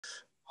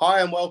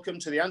Hi and welcome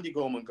to the Andy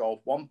Gorman Golf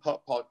One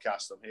Putt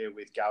Podcast. I'm here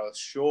with Gareth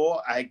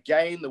Shaw.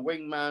 Again, the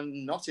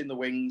wingman, not in the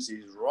wings,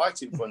 he's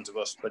right in front of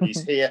us, but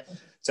he's here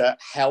to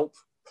help,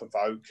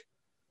 provoke,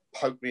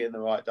 poke me in the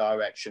right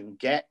direction,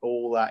 get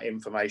all that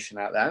information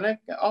out there and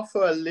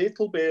offer a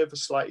little bit of a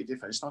slightly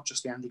different. It's not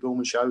just the Andy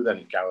Gorman show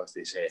then, Gareth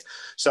is here.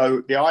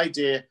 So the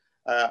idea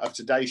of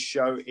today's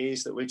show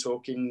is that we're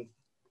talking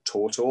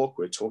tour talk.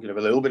 We're talking a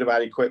little bit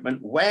about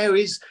equipment. Where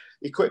is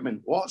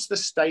equipment? What's the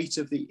state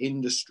of the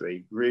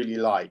industry really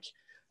like?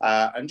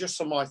 And just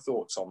some of my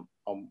thoughts on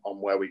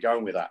where we're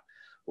going with that.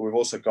 We've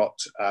also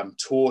got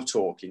tour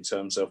talk in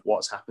terms of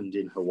what's happened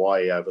in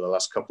Hawaii over the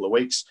last couple of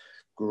weeks.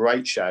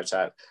 Great shout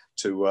out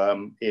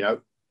to,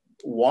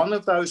 one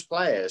of those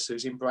players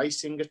who's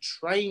embracing a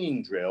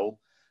training drill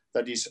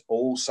that is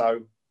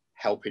also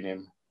helping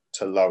him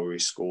to lower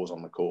his scores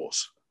on the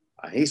course.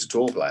 And he's a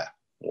tour player.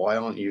 Why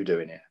aren't you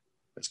doing it?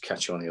 Let's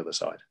catch you on the other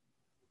side.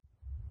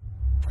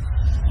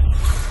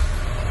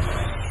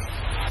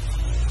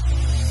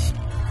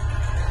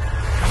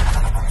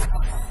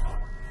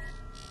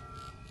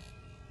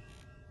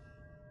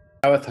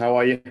 Gareth, how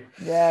are you?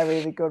 Yeah,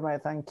 really good,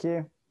 mate. Thank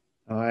you.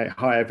 All right.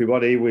 Hi,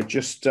 everybody. We're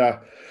just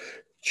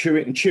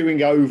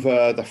chewing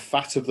over the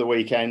fat of the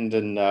weekend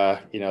and,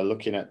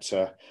 looking at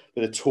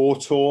the tour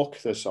talk.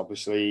 There's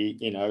obviously,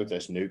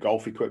 there's new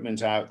golf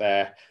equipment out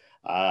there.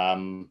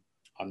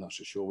 I'm not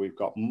so sure we've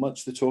got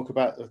much to talk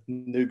about the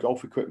new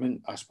golf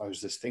equipment. I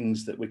suppose there's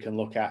things that we can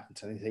look at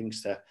and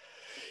things to,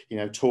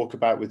 talk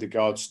about with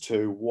regards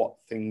to what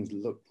things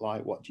look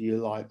like. What do you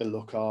like the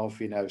look of,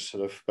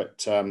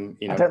 But, I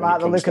don't like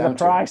the look of the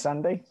price,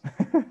 Andy.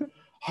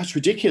 It's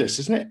ridiculous,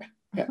 isn't it?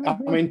 I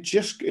mean,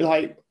 just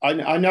like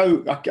I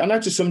know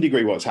to some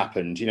degree what's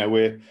happened.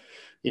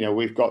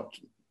 We've got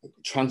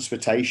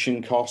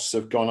transportation costs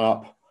have gone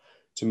up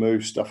to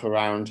move stuff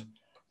around.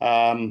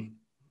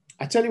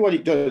 I tell you what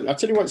it does. I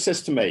tell you what it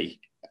says to me.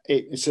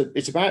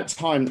 It's about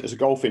time as a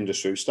golf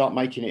industry we start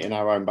making it in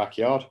our own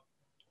backyard.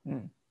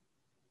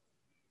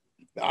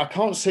 I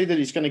can't see that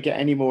it's going to get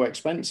any more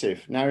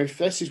expensive. Now, if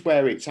this is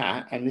where it's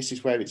at and this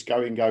is where it's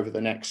going over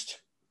the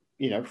next,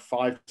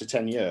 5 to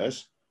 10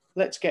 years,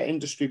 let's get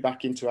industry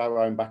back into our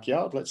own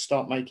backyard. Let's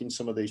start making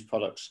some of these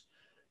products,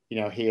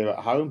 here at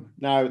home.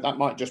 Now, that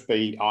might just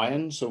be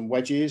irons and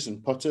wedges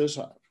and putters.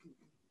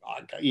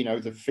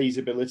 The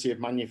feasibility of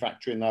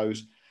manufacturing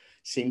those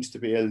seems to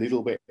be a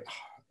little bit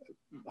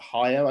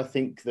higher, I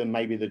think, than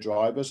maybe the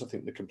drivers. I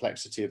think the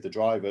complexity of the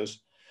drivers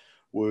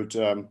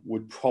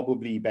would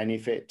probably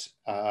benefit,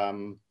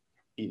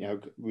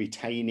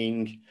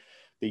 retaining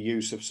the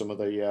use of some of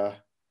the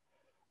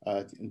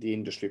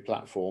industry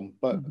platform.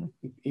 But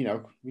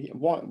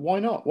why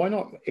not? Why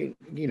not?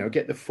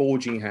 Get the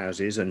forging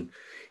houses and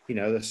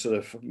the sort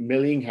of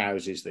milling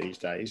houses these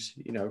days.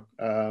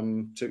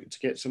 To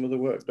get some of the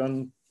work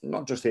done,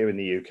 not just here in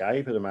the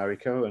UK, but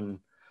America and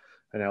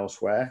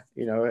elsewhere.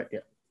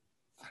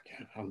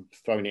 I'm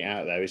throwing it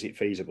out there. Is it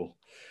feasible?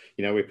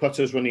 With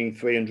putters running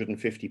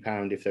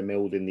 £350 if they're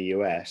milled in the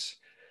US,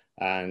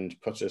 and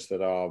putters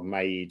that are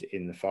made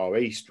in the Far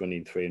East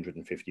running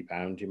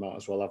 £350, you might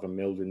as well have them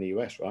milled in the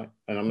US, right?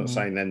 And I'm not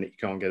saying then that you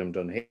can't get them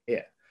done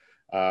here,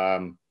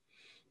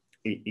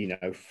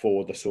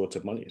 for the sort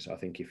of money. So I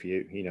think if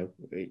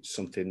it's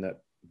something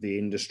that the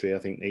industry, I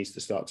think, needs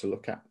to start to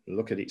look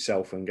at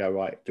itself and go,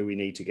 right, do we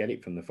need to get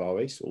it from the Far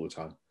East all the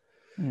time?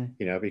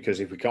 Because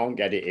if we can't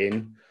get it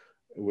in,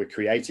 we're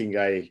creating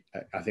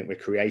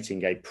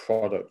a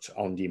product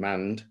on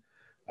demand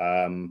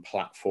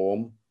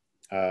platform.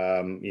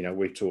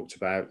 We've talked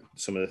about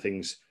some of the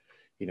things,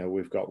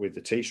 we've got with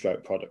the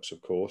T-stroke products, of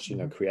course,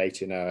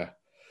 creating a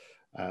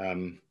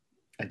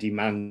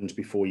demand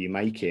before you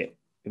make it.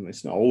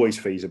 It's not always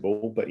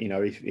feasible, but,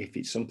 if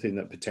it's something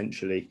that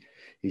potentially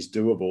is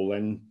doable,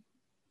 then,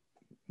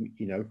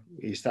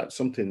 is that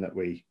something that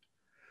we,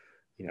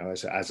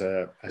 as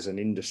an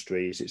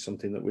industry, is it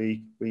something that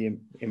we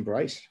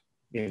embrace?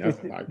 I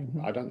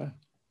don't know.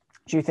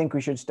 Do you think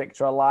we should stick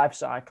to a life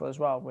cycle as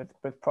well with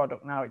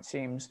product? Now it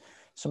seems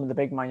some of the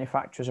big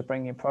manufacturers are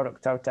bringing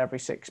product out every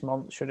 6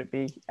 months. Should it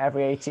be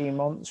every 18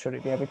 months? Should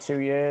it be every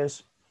 2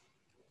 years?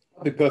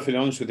 I'll be perfectly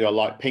honest with you. I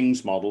like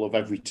Ping's model of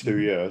every 2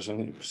 years. I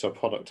think so.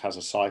 Product has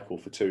a cycle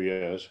for 2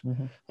 years,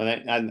 and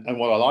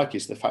what I like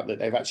is the fact that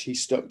they've actually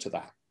stuck to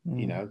that.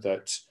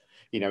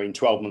 In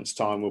 12 months'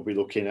 time, we'll be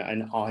looking at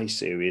an I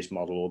series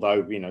model.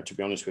 Although, to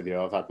be honest with you,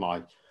 I've had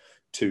my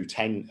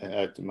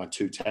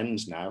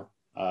 210s now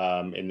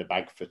in the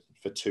bag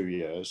for 2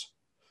 years.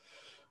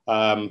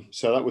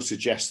 So that would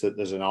suggest that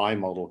there's an I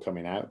model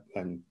coming out,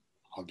 and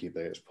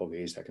arguably it's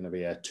probably is that going to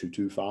be a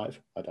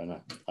 225? I don't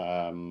know.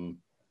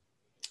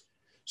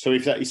 So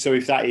if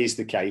that is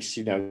the case,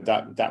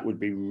 that would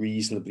be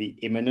reasonably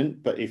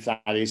imminent. But if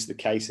that is the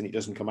case and it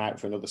doesn't come out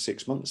for another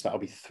 6 months, that'll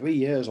be 3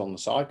 years on the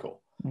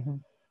cycle.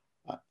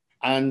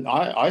 And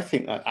I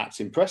think that's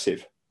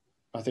impressive.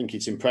 I think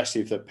it's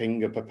impressive that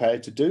Ping are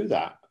prepared to do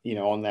that,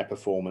 on their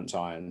performance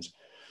irons.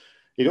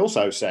 It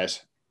also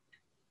says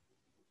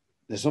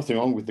there's nothing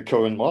wrong with the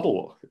current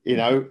model. You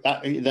know,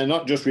 they're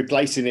not just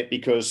replacing it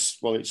because,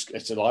 well,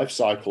 it's a life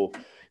cycle,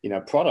 you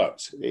know,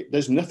 product.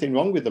 There's nothing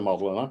wrong with the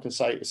model, and I can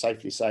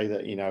safely say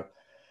that, you know,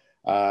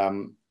 I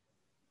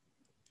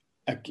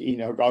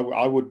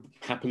would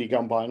happily go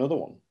and buy another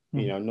one.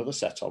 You know, another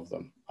set of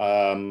them.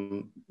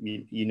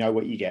 You know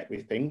what you get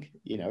with Ping.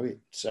 You know,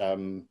 it's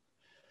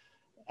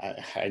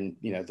and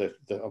you know the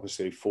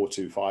obviously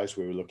 425s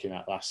we were looking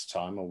at last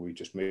time, or we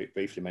just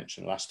briefly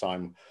mentioned last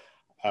time,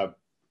 are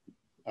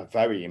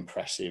very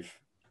impressive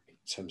in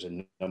terms of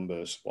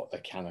numbers, what they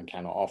can and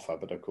cannot offer.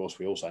 But of course,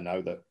 we also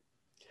know that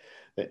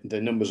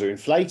the numbers are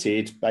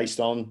inflated based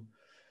on,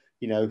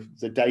 you know,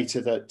 the data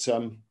that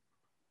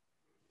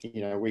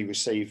you know, we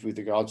received with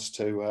regards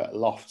to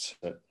lofts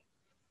at,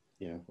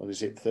 you know, what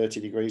is it,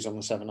 30 degrees on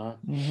the 7-iron?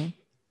 Mm-hmm.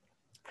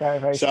 Very,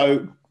 very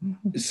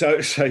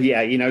so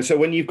yeah, you know, so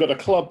when you've got a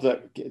club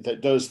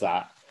that does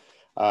that,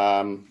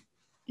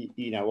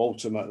 you know,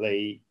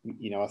 ultimately,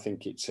 you know, I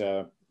think it's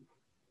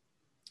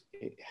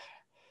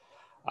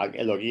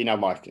look, you know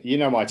my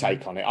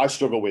take on it. I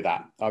struggle with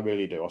that. I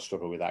really do. I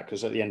struggle with that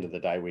because at the end of the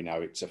day, we know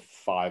it's a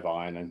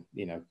 5-iron, and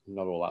you know,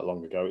 not all that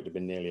long ago, it'd have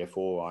been nearly a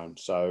 4-iron.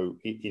 So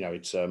you know,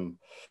 it's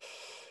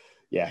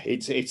yeah,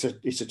 it's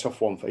a tough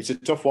one. It's a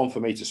tough one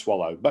for me to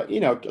swallow. But you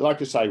know,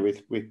 like I say,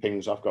 with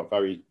Pings, I've got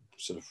very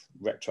sort of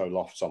retro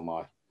lofts on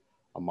my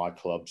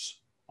clubs.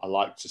 I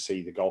like to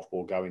see the golf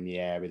ball go in the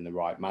air in the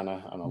right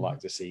manner, and I like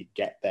to see it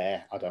get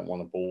there. I don't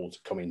want a ball to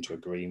come into a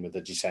green with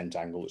a descent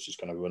angle that's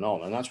just going to run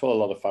on, and that's what a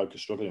lot of folk are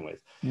struggling with.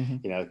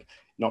 You know,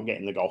 not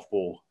getting the golf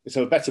ball.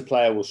 So a better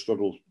player will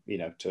struggle, you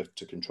know,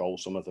 to control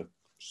some of the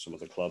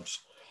clubs,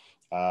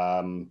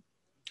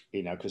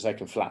 you know, because they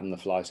can flatten the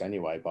flight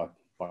anyway by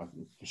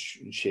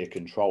sheer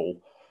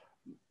control.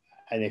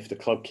 And if the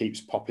club keeps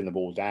popping the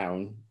ball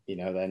down, you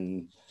know,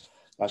 then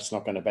that's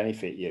not going to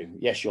benefit you.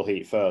 Yes, you'll hit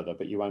it further,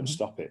 but you won't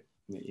stop it.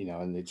 You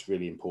know, and it's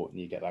really important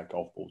you get that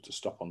golf ball to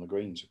stop on the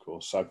greens, of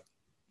course. So,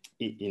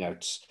 you know,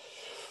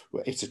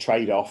 it's a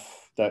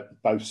trade-off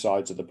that both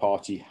sides of the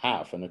party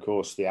have. And of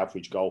course, the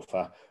average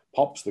golfer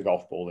pops the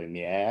golf ball in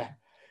the air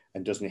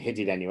and doesn't hit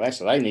it anywhere.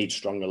 So they need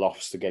stronger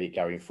lofts to get it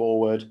going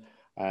forward.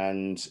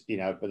 And, you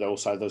know, but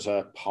also there's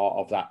a part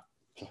of that,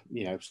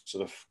 you know,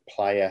 sort of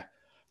player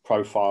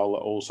profile that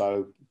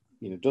also,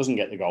 you know, doesn't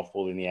get the golf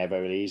ball in the air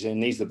very easy and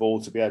needs the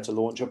ball to be able to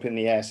launch up in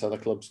the air. So the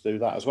clubs do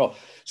that as well.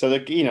 So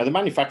you know, the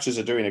manufacturers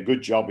are doing a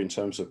good job in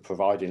terms of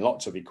providing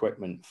lots of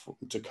equipment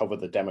to cover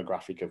the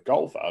demographic of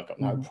golfer. I've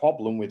got no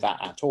problem with that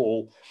at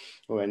all.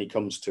 When it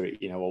comes to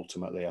it, you know,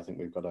 ultimately, I think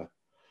we've got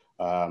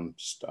to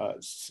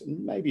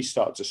maybe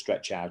start to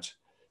stretch out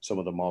some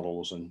of the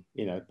models and,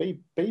 you know,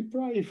 be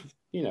brave,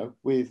 you know,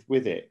 with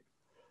it.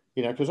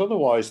 You know, because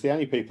otherwise the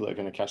only people that are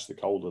going to catch the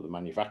cold are the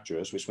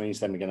manufacturers, which means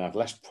then we're going to have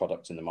less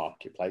product in the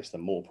marketplace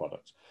than more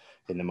product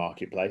in the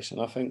marketplace.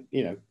 And I think,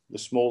 you know, the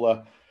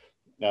smaller,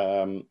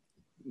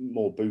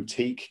 more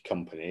boutique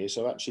companies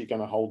are actually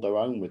going to hold their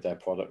own with their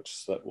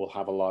products that will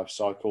have a life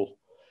cycle,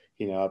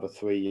 you know, of a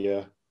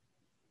 3-year,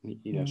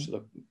 you know,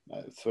 sort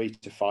of 3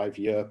 to 5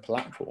 year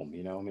platform.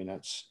 You know, I mean,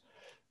 that's,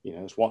 you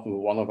know, it's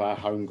one of our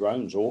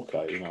homegrowns,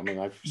 Orca. You know, I mean,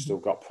 they've still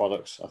got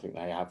products. I think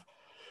they have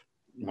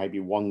maybe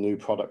one new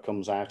product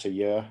comes out a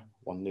year,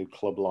 one new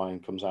club line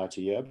comes out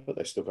a year, but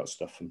they've still got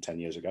stuff from 10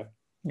 years ago.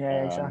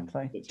 Yeah,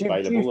 exactly. It's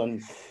available.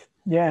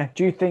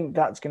 Do you think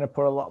that's going to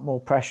put a lot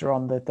more pressure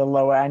on the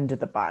lower end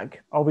of the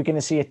bag? Are we going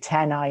to see a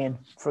 10-iron,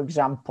 for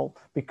example,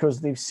 because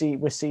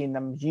we're seeing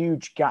them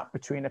huge gap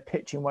between a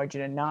pitching wedge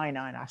and a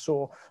 9-iron? I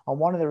saw on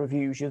one of the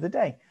reviews the other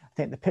day, I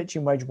think the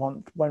pitching wedge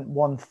went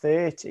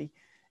 130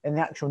 and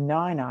the actual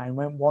 9-iron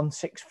went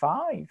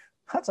 165.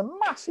 That's a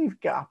massive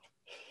gap.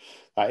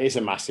 That is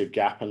a massive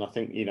gap. And I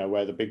think, you know,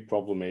 where the big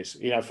problem is,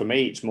 you know, for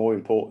me, it's more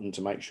important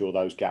to make sure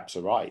those gaps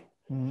are right.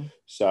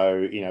 So,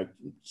 you know,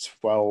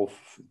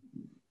 12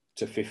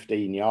 to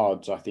 15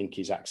 yards, I think,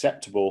 is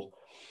acceptable.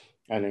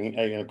 And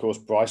of course,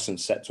 Bryson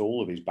sets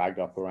all of his bag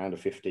up around a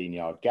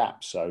 15-yard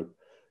gap. So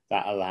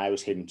that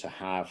allows him to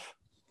have,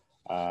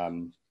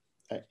 you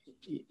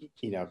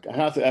know,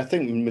 and I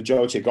think the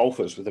majority of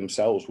golfers for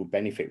themselves will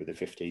benefit with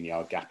a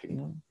 15-yard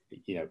gapping,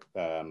 you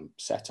know,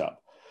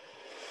 setup.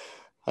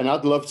 And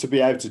I'd love to be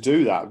able to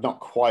do that. I've not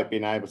quite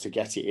been able to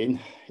get it in,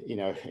 you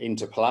know,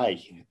 into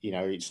play. You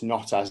know, it's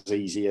not as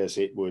easy as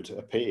it would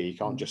appear. You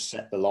can't just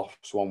set the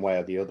lofts one way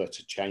or the other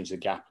to change the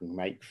gap and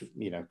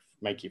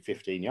make it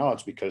 15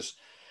 yards because,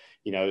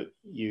 you know,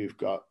 you've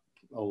got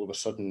all of a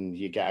sudden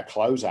you get a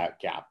closeout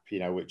gap, you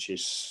know, which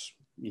is,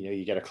 you know,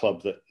 you get a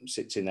club that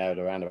sits in there at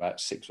around about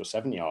 6 or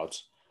 7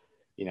 yards,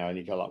 you know, and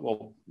you go like,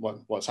 well,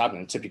 what's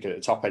happening? Typically at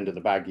the top end of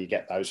the bag, you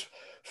get those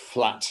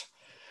flat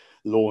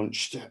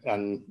launched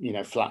and, you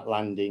know, flat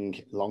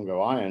landing longer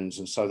irons.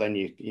 And so then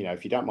you know,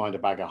 if you don't mind a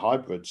bag of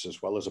hybrids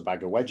as well as a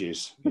bag of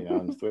wedges, you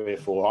know, and 3 or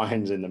 4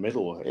 irons in the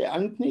middle.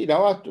 And, you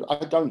know,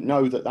 I don't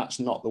know that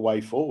that's not the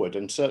way forward.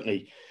 And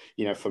certainly,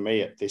 you know, for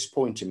me at this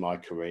point in my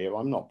career,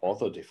 I'm not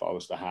bothered if I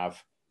was to have,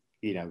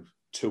 you know,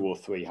 2 or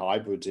 3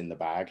 hybrids in the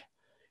bag,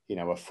 you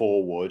know, a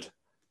 4-wood,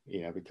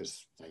 you know,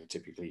 because they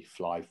typically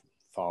fly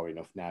far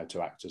enough now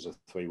to act as a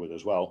 3-wood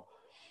as well,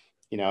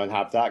 and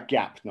have that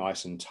gap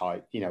nice and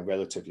tight,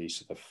 relatively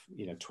sort of,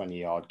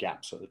 20-yard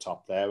gaps at the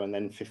top there, and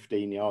then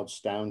 15 yards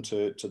down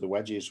to the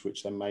wedges,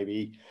 which then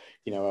maybe,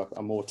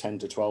 a more 10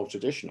 to 12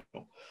 traditional.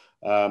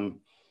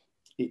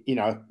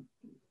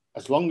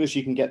 As long as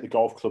you can get the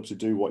golf club to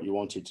do what you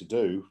want it to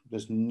do,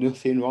 there's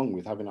nothing wrong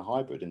with having a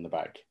hybrid in the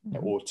bag,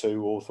 or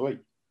 2 or 3,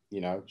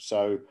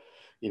 So,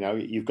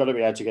 you've got to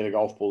be able to get a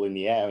golf ball in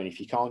the air. And if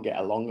you can't get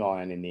a long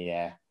iron in the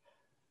air,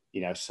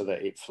 so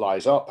that it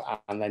flies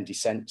up and then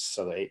descents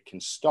so that it can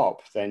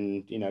stop,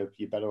 then,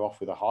 you're better off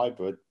with a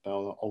hybrid.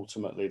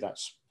 Ultimately,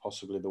 that's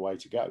possibly the way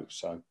to go.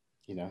 So,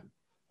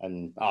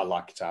 and I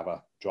like to have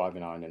a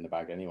driving iron in the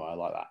bag anyway. I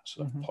like that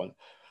sort of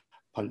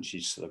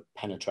punches, sort of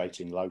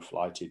penetrating,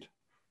 low-flighted,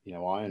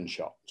 iron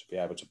shot to be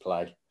able to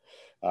play.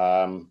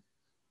 And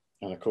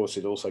of course,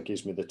 it also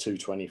gives me the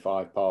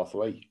 225 par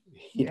 3,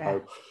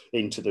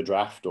 into the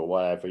draft or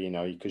whatever,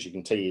 because you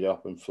can tee it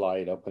up and fly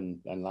it up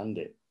and land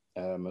it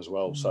as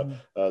well. So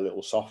a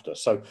little softer.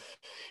 So,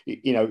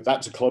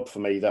 that's a club for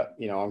me that,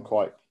 I'm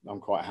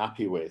quite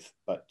happy with.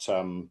 But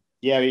I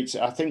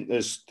think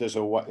there's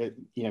a way,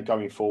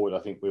 going forward, I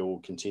think we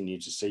will continue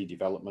to see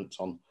developments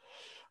on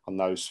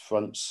those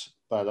fronts.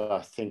 But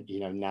I think,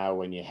 now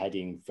when you're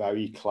heading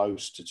very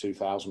close to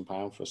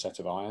 £2,000 for a set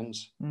of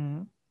irons,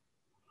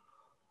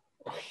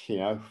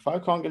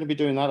 folk aren't going to be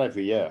doing that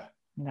every year.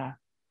 No.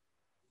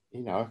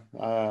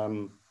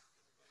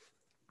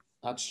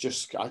 That's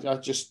just, I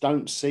just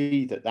don't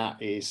see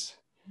that is,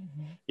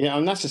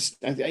 and that's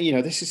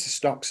this is a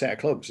stock set of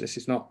clubs. This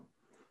is not,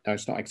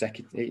 it's not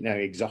exotic.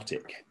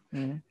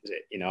 Is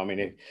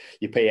it?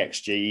 Your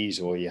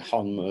PXGs or your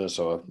Honmas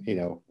or,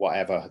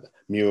 whatever,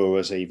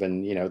 Muras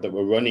even, that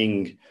were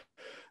running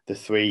the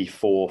 £3,000,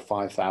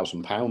 £4,000,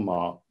 £5,000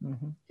 mark,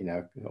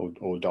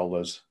 or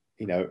dollars,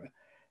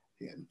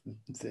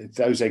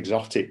 those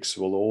exotics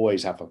will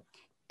always have a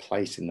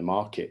place in the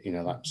market.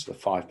 That's the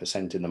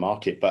 5% in the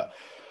market. But,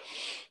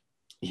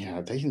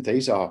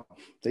 these are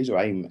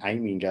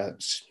aiming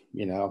at,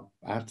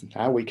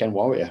 our weekend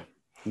warrior,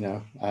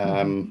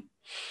 and,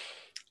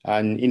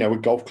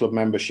 with golf club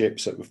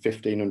memberships at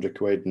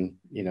 £1,500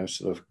 and,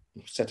 sort of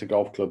set of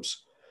golf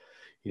clubs,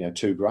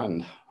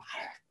 £2,000,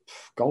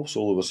 golf's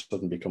all of a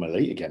sudden become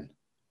elite again.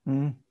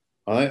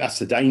 I think that's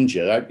the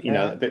danger,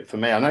 a bit for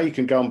me. I know you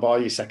can go and buy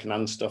your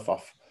secondhand stuff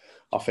off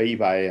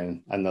eBay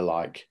and the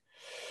like.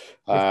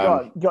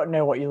 You've got to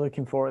know what you're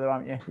looking for, though,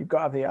 haven't you? You've got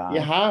to have the eye. You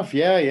have,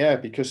 yeah,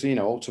 because,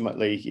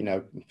 ultimately,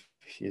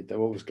 they're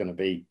always going to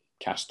be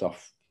cast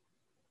off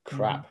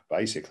crap,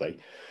 basically.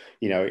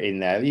 In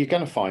there, you're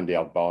going to find the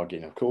odd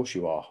bargain. Of course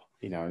you are,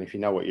 and if you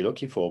know what you're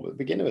looking for, but the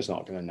beginner is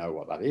not going to know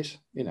what that is,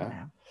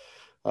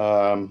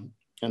 and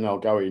they'll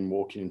go in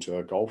walking into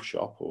a golf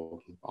shop or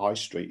high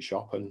street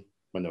shop and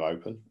when they're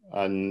open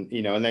and,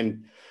 and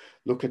then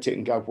look at it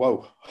and go,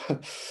 whoa,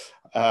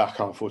 I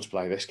can't afford to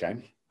play this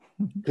game.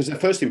 Because their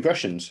first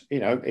impressions,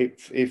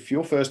 if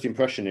your first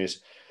impression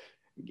is,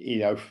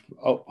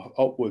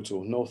 upwards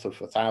or north of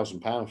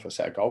 £1,000 for a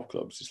set of golf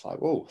clubs, it's like,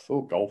 oh, I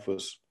thought golf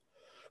was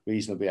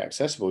reasonably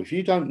accessible. If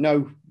you don't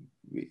know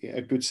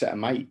a good set of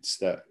mates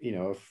that,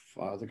 if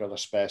they've got a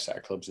spare set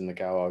of clubs in the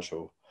garage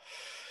or,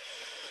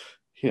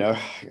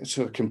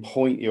 sort of can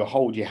point you or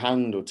hold your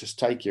hand or just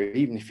take you,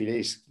 even if it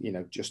is,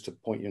 just to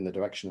point you in the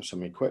direction of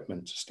some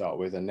equipment to start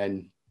with, and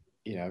then,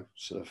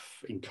 sort of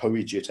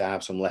encourage you to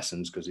have some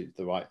lessons because it's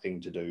the right thing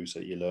to do so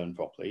that you learn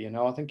properly.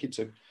 I think it's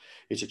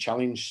a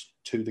challenge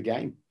to the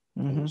game.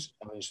 It's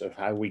a challenge of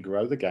how we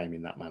grow the game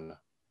in that manner.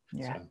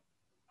 Yeah.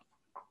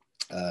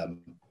 So,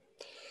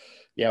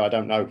 I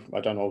don't know.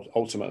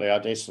 Ultimately,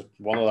 it's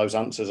one of those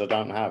answers I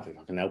don't have. If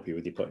I can help you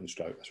with your putting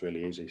stroke, that's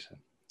really easy. So.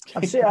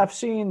 I've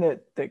seen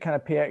that kind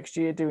of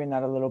PXG are doing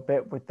that a little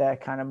bit with their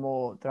kind of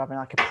more, they're having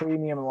like a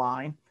premium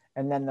line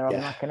and then they're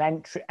having like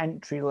an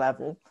entry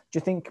level. Do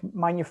you think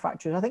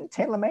manufacturers, I think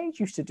TaylorMade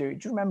used to do it.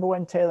 Do you remember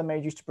when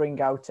TaylorMade used to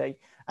bring out an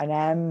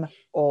M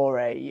or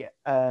a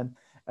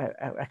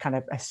kind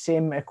of a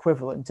Sim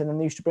equivalent, and then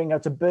they used to bring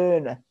out a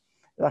burner,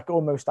 like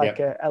almost like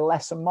a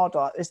lesser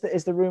model? Is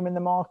the room in the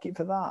market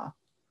for that?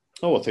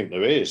 Oh, I think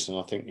there is. And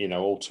I think,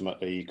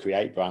 ultimately you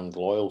create brand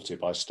loyalty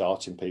by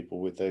starting people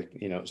with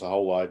it's the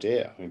whole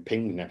idea. I mean,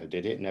 Ping never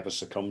did it, never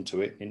succumbed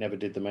to it. It never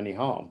did them any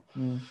harm.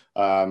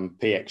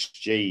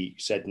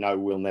 PXG said, no,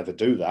 we'll never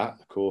do that.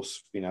 Of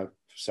course,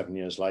 7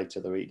 years later,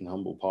 they're eating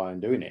humble pie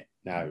and doing it.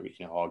 Now,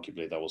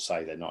 arguably they will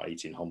say they're not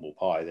eating humble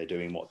pie. They're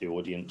doing what the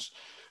audience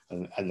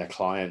and the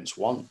clients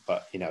want.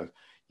 But,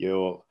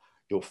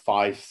 your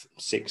 5,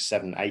 6,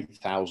 7,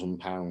 8,000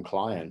 pound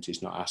client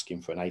is not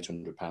asking for an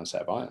 £800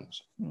 set of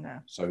irons.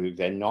 No. So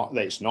they're not.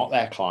 It's not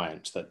their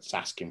client that's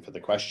asking for the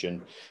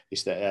question.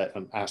 It's that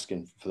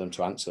asking for them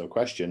to answer a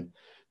question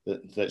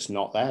that's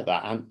not there.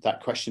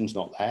 That question's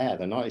not there.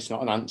 They're not. It's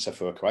not an answer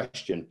for a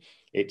question.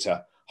 It's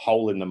a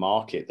hole in the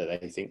market that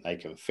they think they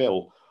can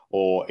fill,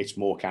 or it's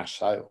more cash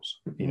sales.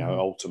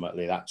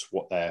 Ultimately, that's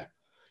what they're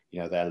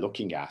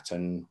looking at,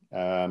 and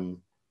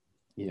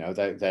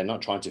they're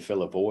not trying to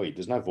fill a void.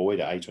 There's no void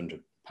at £800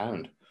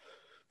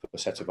 a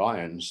set of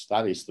irons,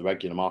 that is the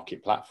regular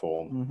market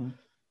platform. Mm-hmm.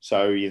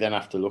 So you then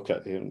have to look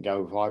at it and go,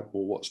 right,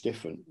 well, what's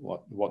different?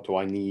 What do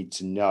I need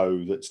to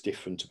know that's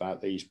different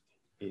about these,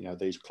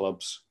 these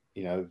clubs?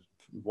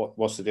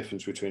 What's the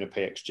difference between a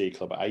PXG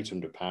club at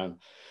 £800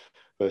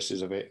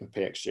 versus a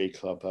PXG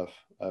club of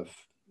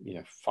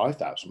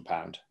 £5,000?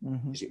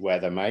 Mm-hmm. Is it where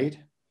they're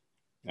made?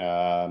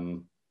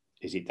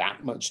 Is it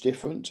that much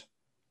different?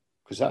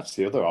 Because that's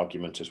the other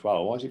argument as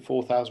well. Why is it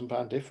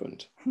 £4,000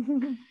 different?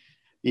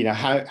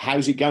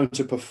 How's it going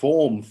to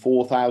perform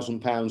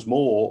 £4,000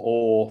 more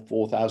or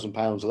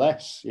 £4,000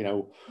 less?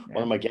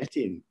 What am I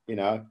getting?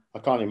 I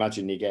can't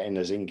imagine you getting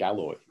a zinc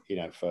alloy,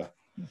 for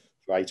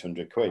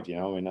 £800.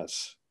 I mean,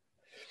 that's,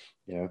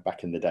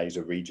 back in the days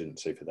of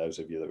Regency, for those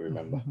of you that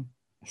remember.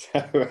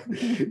 So,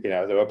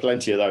 there were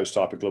plenty of those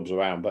type of clubs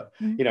around, but,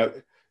 I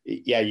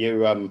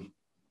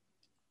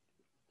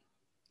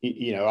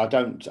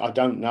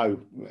don't know,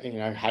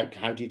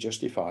 how do you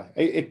justify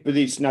it? But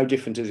it's no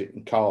different, is it,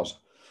 in cars?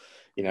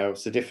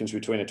 It's the difference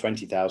between a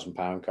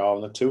 £20,000 car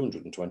and a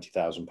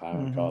 £220,000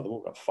 car. They've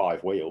all got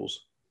 5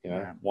 wheels,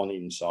 one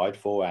inside,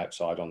 4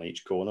 outside on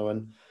each corner,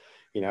 and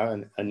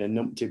and a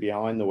numpty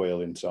behind the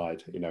wheel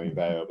inside,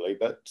 invariably.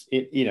 But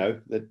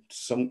that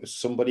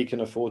somebody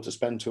can afford to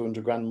spend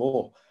 200 grand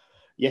more.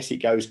 Yes, it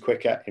goes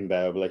quicker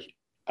invariably.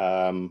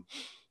 They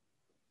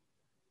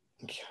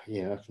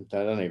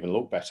don't even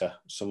look better,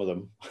 some of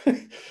them.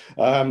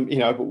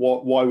 But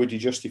why would you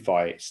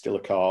justify it? It's still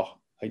a car.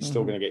 It's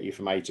still going to get you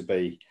from A to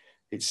B.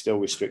 It's still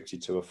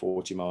restricted to a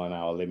 40 mile an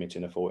hour limit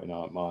in a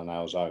 49 mile an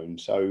hour zone.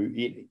 So,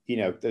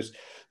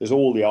 there's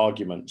all the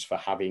arguments for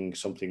having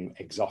something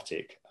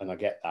exotic. And I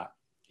get that,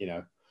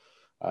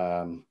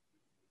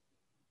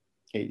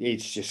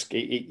 it's just,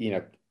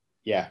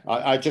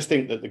 I just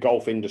think that the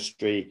golf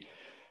industry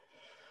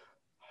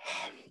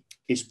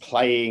is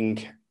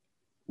playing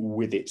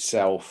with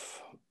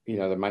itself.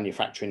 The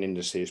manufacturing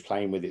industry is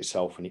playing with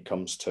itself when it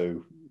comes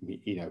to,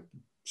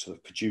 sort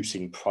of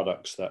producing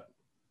products that,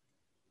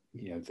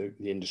 the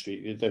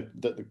industry,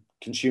 that the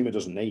consumer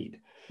doesn't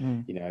need,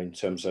 in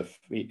terms of,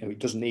 it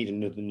doesn't need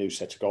another new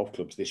set of golf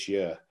clubs this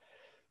year,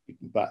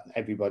 but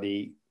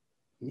everybody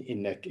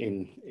in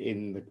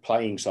the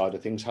playing side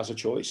of things has a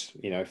choice,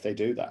 if they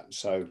do that.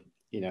 So,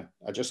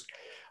 I just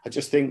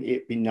think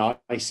it'd be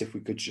nice if we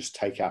could just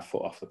take our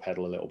foot off the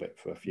pedal a little bit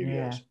for a few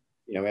years.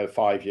 We had a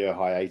 5-year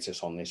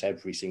hiatus on this.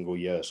 Every single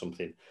year,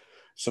 something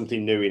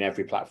new in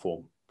every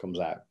platform comes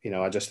out.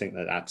 I just think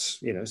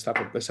that's, let's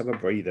have a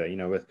breather.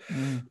 With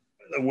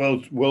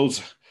the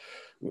world's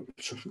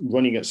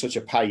running at such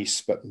a pace,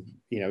 but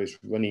is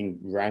running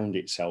round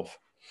itself.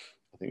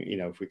 I think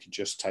if we could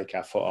just take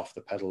our foot off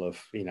the pedal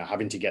of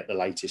having to get the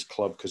latest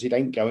club, because it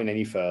ain't going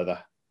any further.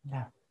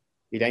 Yeah,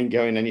 it ain't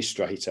going any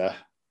straighter.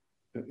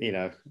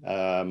 In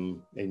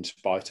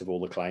spite of all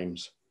the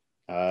claims.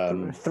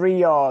 3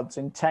 yards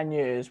in 10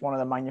 years, one of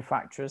the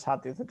manufacturers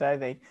had the other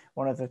day.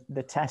 One of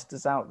the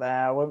testers out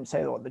there, I won't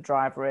say what the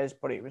driver is,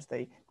 but it was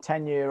the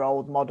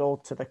 10-year-old model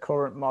to the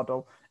current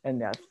model, and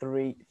they're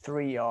 3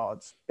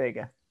 yards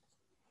bigger.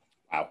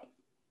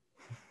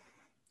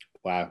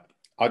 Wow.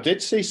 I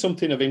did see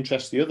something of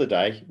interest the other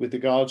day with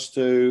regards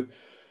to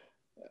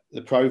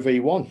the Pro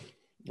V1.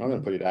 I'm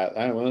going to put it out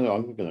there. I'm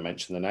going to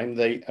mention the name.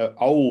 The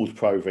old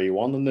Pro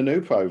V1 and the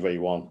new Pro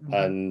V1.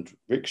 And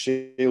Rick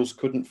Shields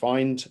couldn't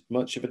find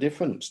much of a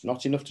difference.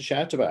 Not enough to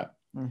shout about.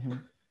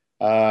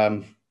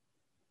 Now,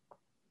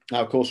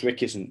 of course,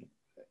 Rick isn't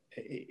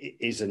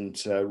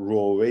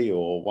Rory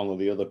or one of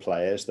the other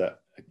players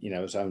that,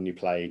 has only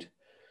played,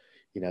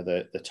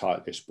 the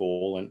Titleist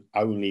ball and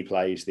only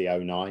plays the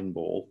 09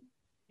 ball.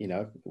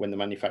 When the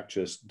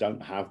manufacturers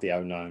don't have the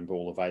 09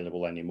 ball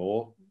available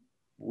anymore,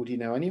 would he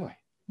know anyway?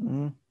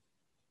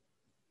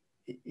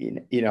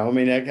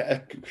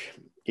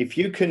 If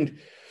you can,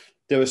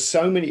 there are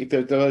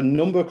a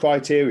number of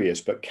criteria,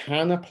 but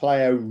can a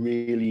player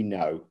really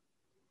know?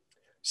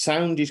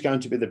 Sound is going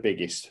to be the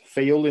biggest.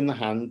 Feel in the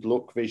hand,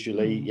 look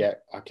visually,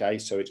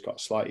 so it's got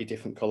slightly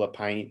different color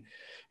paint.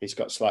 It's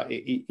got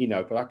slightly,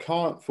 but I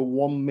can't for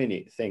 1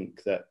 minute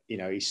think that,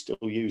 he's still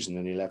using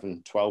an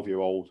 11,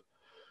 12-year-old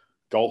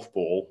golf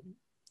ball,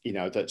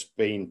 that's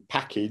been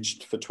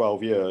packaged for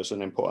 12 years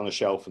and then put on a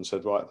shelf and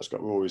said, right, that's got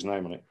Rory's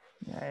name on it.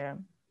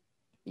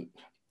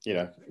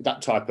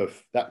 That type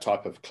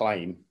of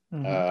claim,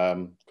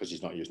 because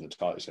he's not using the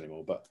Titleist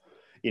anymore. But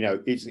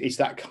it's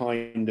that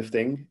kind of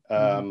thing.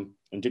 And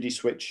did he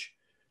switch?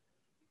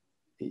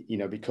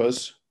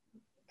 Because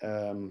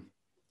oh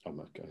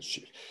my gosh,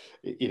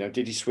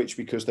 did he switch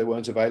because they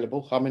weren't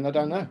available? I mean, I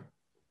don't know.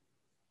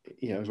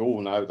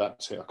 No,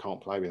 that's it. I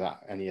can't play with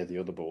any of the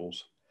other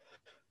balls.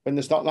 When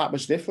there's not that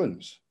much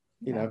difference.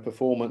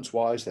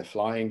 Performance-wise, they're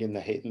flying and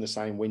they're hitting the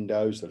same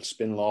windows, the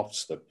spin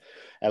lofts, the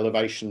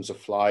elevations of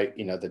flight,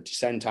 the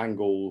descent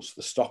angles,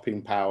 the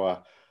stopping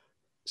power,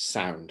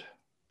 sound,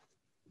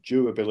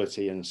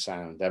 durability and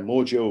sound. They're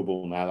more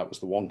durable now. That was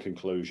the one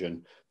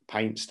conclusion.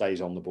 Paint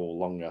stays on the ball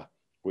longer,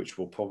 which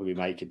will probably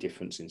make a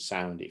difference in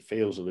sound. It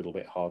feels a little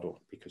bit harder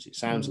because it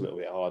sounds a little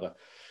bit harder.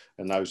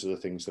 And those are the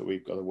things that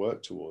we've got to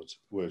work towards.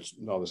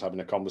 I was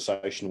having a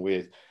conversation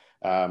with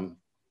a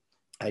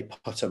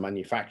putter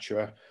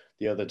manufacturer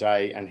the other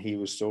day, and he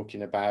was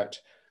talking about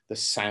the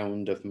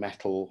sound of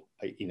metal,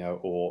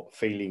 or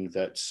feeling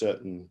that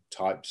certain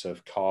types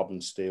of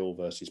carbon steel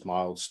versus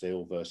mild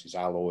steel versus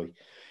alloy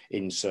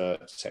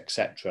inserts,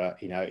 etc.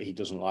 He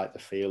doesn't like the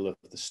feel of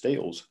the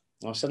steels.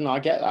 And I said, no, I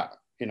get that.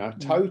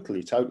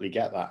 Totally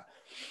get that.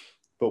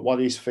 But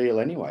what is feel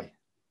anyway?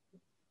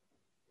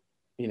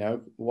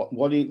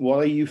 What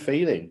are you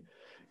feeling?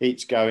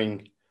 It's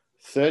going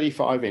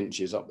 35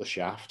 inches up the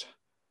shaft,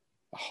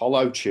 a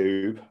hollow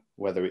tube,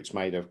 whether it's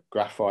made of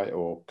graphite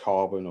or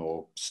carbon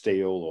or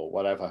steel or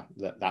whatever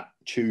that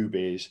tube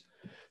is,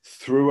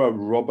 through a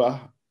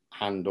rubber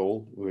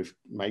handle with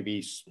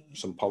maybe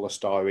some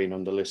polystyrene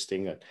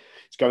underlisting.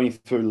 It's going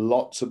through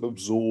lots of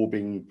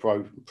absorbing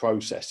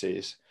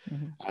processes,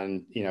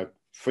 and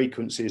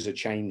frequencies are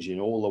changing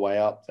all the way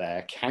up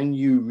there. Can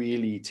you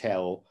really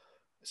tell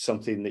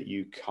something that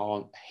you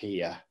can't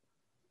hear?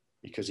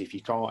 Because if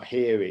you can't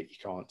hear it, you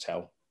can't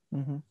tell.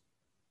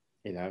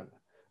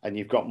 And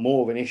you've got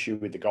more of an issue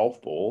with the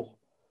golf ball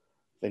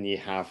than you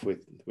have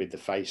with the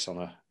face on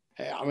a.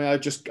 I mean, I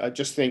just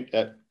think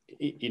that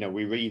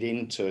we read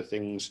into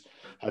things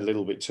a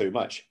little bit too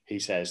much. He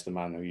says, the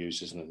man who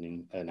uses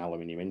an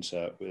aluminium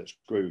insert that's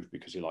grooved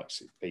because he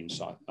likes it being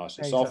nice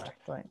and soft.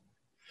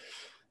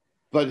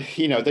 But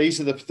these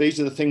are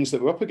the things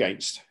that we're up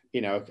against.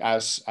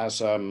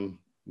 As an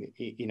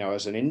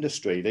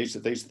industry, these are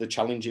the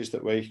challenges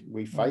that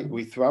we face,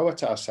 we throw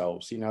at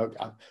ourselves.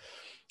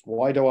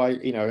 Why do I,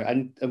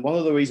 and one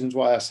of the reasons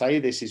why I say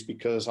this is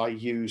because I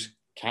use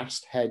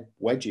cast head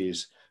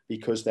wedges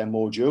because they're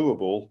more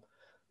durable,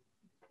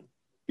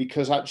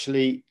 because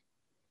actually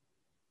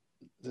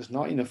there's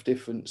not enough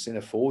difference in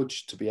a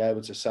forge to be able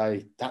to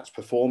say that's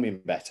performing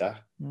better.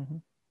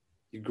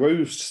 Your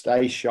grooves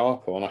stay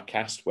sharper on a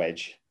cast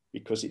wedge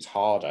because it's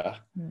harder.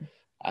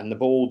 And the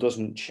ball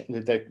doesn't,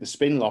 the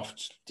spin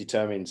loft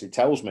it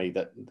tells me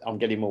that I'm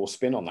getting more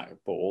spin on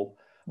that ball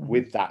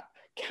with that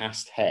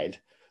cast head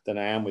than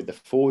I am with the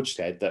forged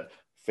head that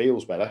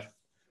feels better.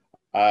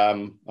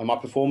 And my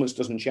performance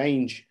doesn't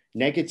change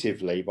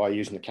negatively by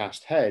using the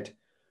cast head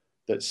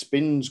that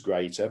spins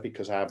greater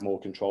because I have more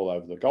control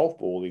over the golf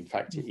ball. In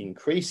fact, it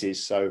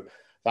increases. So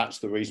that's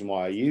the reason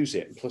why I use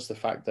it. Plus the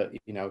fact that,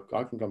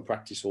 I can go and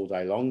practice all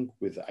day long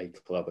with a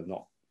club and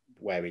not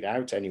wear it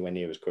out anywhere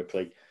near as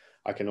quickly.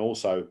 I can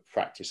also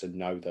practice and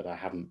know that I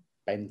haven't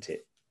bent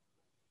it,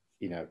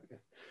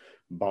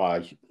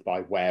 by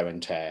wear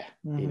and tear,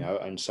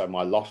 and so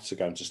my lofts are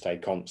going to stay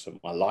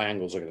constant. My lie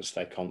angles are going to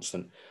stay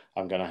constant.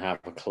 I'm going to have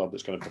a club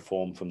that's going to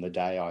perform from the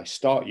day I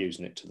start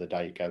using it to the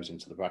day it goes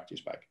into the practice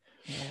bag,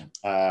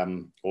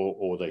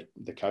 or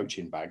the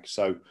coaching bag.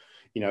 So,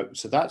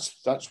 so that's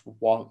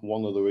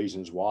one of the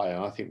reasons why.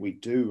 And I think we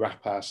do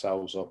wrap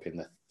ourselves up in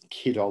the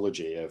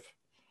kidology of,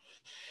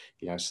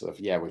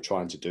 we're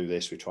trying to do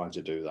this, we're trying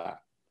to do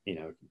that,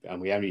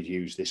 and we only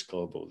use this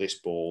club or this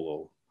ball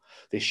or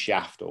this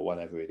shaft or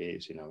whatever it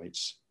is.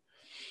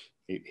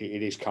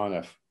 It is kind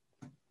of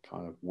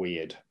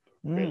weird,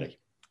 really.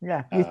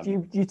 Yeah,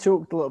 you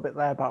talked a little bit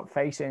there about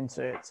face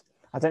inserts.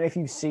 I don't know if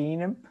you've seen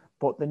them,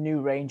 but the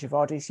new range of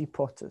Odyssey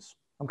putters.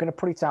 I'm going to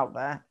put it out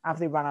there. Have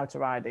they run out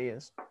of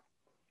ideas?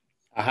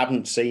 I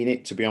haven't seen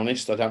it, to be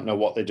honest. I don't know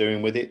what they're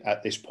doing with it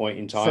at this point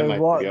in time. So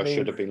maybe I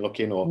should have been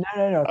looking. Or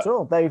no, at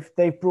all.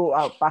 They've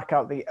brought back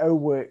out the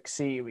O-Work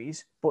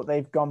series, but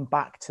they've gone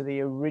back to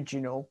the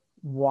original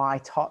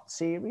White Hot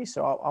series.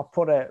 So I'll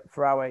put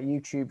for our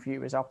YouTube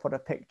viewers, I'll put a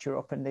picture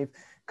up, and they've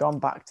gone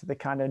back to the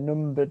kind of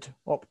numbered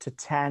up to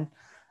 10.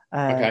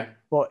 Okay.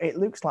 But it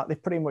looks like they've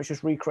pretty much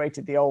just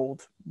recreated the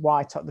old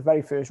White Hot, the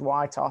very first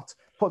White Hot,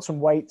 put some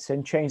weights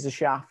in, changed the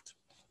shaft.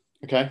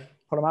 Okay.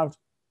 Put them out.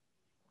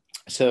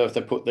 So if they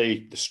put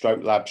the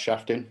Stroke Lab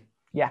shaft in?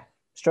 Yeah.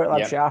 Stroke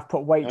Lab shaft,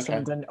 put weights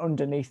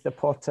underneath the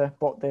putter,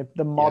 but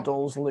the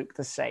models look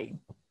the same.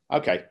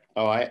 Okay.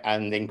 All right.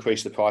 And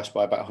increase the price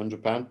by about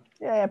 £100?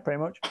 Yeah, pretty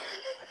much.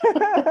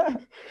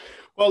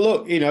 Well,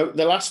 look,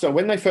 the last time,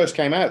 when they first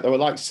came out, they were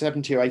like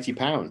 £70 or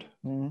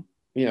 £80.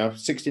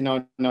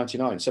 $69.99,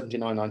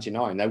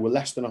 $79.99. They were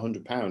less than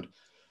 £100.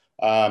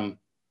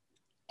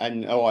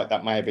 And all right,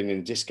 that may have been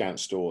in discount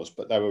stores,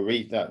 but they were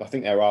I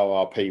think their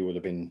RRP would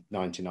have been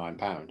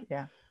 £99.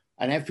 Yeah.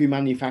 And every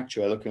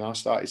manufacturer, I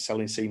started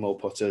selling Seymour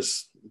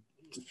putters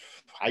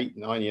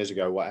 8-9 years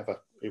ago, whatever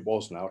it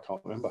was now, I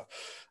can't remember.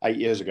 8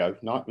 years ago,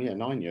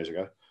 9 years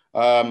ago.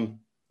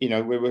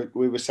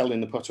 We were selling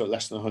the putter at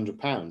less than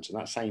 £100, and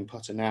that same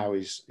putter now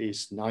is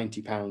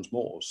 £90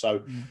 more.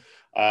 So,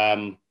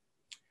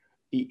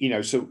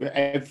 so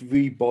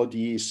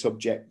everybody is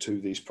subject to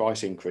these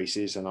price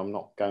increases, and I'm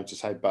not going to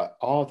say, but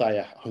are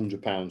they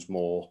 £100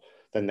 more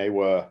than they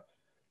were,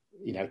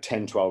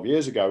 10, 12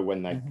 years ago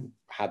when they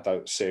had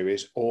that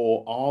series,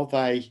 or are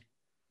they,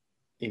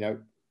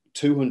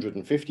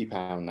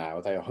 £250 now?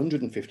 Are they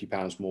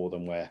 £150 more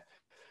than where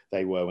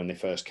they were when they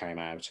first came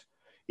out?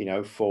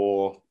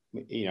 For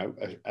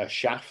a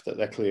shaft that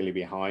they're clearly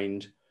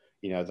behind,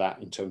 that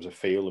in terms of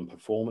feel and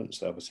performance.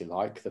 They obviously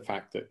like the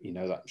fact that,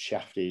 that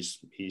shaft is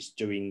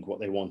doing what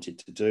they want it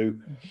to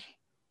do,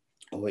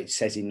 or it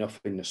says enough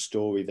in the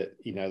story that,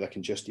 they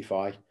can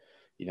justify,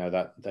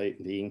 that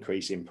the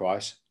increase in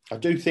price. I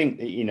do think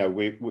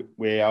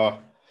that,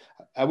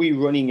 are we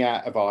running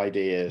out of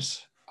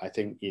ideas? I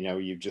think,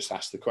 you've just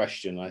asked the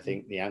question. I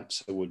think the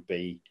answer would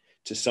be,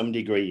 to some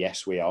degree,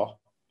 yes, we are.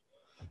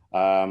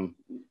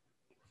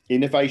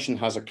 Innovation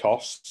has a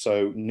cost,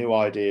 so new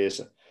ideas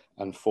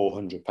and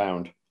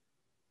 £400,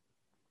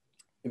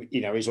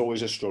 is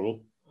always a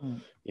struggle,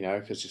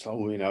 because it's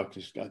like,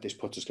 because this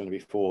putter's going to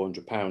be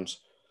 £400.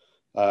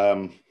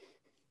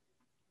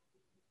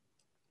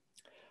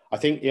 I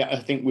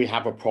think we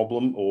have a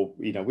problem, or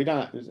we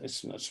don't.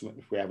 It's not so much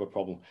we have a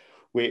problem.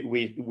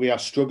 We are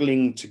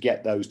struggling to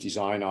get those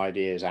design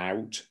ideas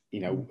out,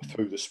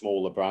 through the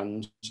smaller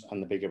brands,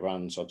 and the bigger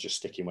brands are just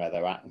sticking where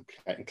they're at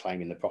and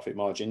claiming the profit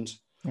margins.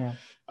 Yeah.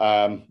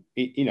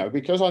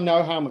 Because I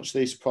know how much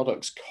these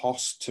products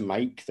cost to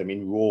make them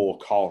in raw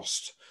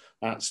cost.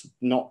 That's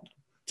not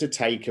to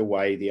take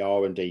away the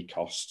R&D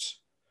costs,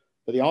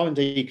 but the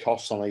R&D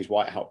costs on these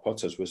white hat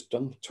putters was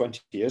done 20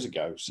 years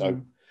ago.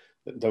 So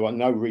there were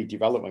no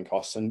redevelopment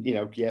costs. And,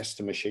 yes,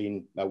 the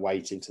machine, a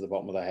weight into the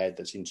bottom of the head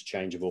that's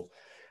interchangeable,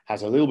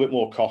 has a little bit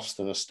more cost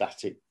than a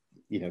static,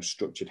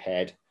 structured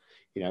head,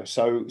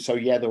 So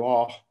yeah, there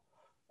are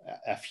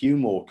a few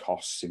more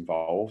costs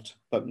involved,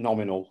 but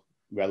nominal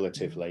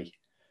relatively.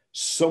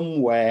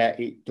 Somewhere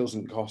it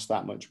doesn't cost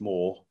that much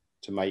more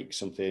to make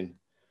something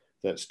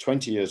that's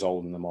 20 years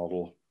old in the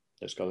model,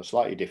 that's got a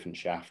slightly different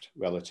shaft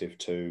relative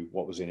to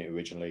what was in it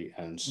originally,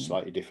 and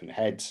slightly different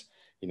heads,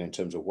 in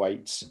terms of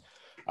weights.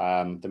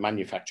 The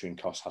manufacturing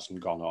cost hasn't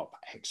gone up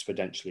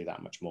exponentially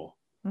that much more.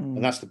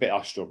 And that's the bit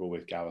I struggle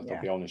with, Gareth.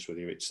 I'll be honest with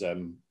you. It's,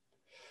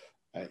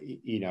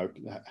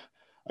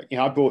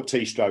 I brought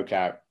T-Stroke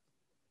out,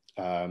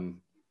 sort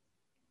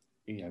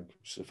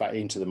of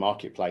into the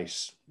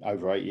marketplace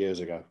over 8 years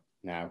ago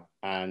now.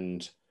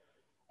 And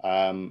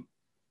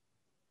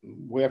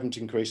we haven't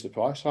increased the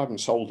price. I haven't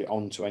sold it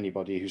on to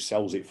anybody who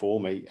sells it for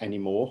me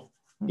anymore,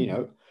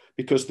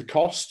 because the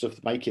cost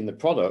of making the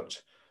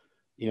product,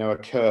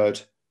 occurred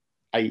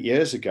 8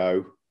 years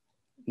ago.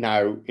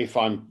 Now, if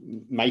I'm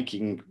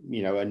making,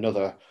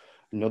 another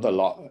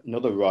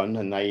run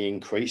and they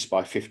increase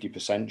by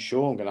 50%,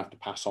 sure, I'm going to have to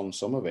pass on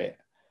some of it,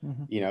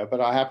 but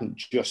I haven't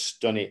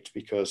just done it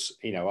because,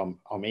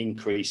 I'm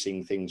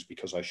increasing things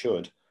because I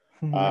should,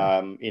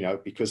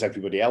 because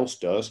everybody else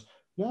does.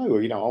 No,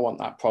 I want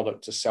that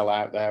product to sell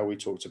out there. We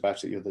talked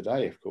about it the other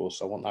day, of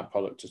course. I want that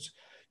product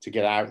to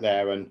get out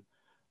there and,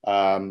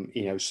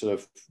 sort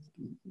of,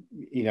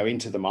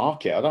 into the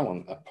market. I don't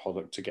want that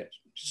product to get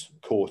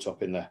caught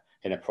up in a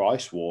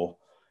price war,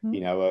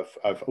 of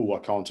I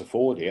can't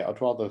afford it.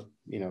 I'd rather,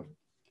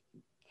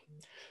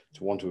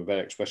 to want to a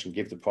better expression,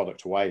 give the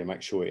product away to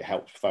make sure it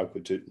helps folk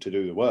to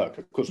do the work.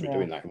 Of course, we're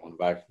doing that in one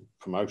of our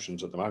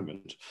promotions at the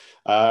moment,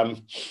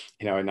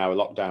 in our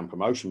lockdown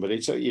promotion. But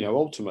it's,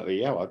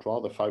 ultimately, I'd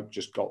rather folk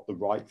just got the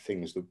right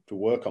things, to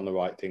work on the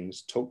right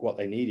things, took what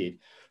they needed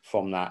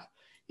from that,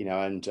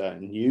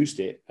 and used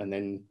it. And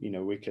then,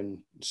 we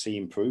can see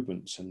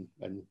improvements and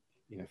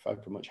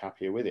folk are much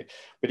happier with it.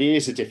 But it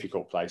is a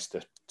difficult place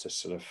to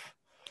sort of,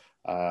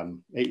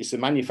 it's the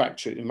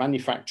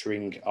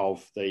manufacturing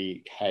of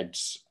the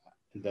heads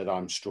that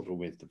I'm struggling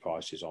with the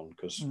prices on,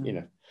 because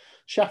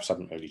shafts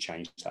haven't really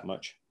changed that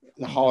much.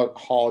 The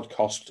hard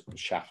cost of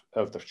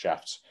the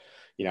shafts,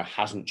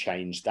 hasn't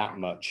changed that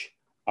much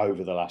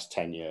over the last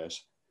 10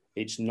 years.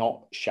 It's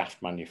not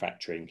shaft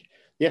manufacturing.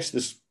 Yes,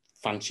 there's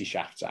fancy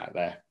shafts out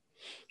there,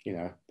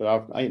 but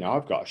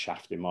I've got a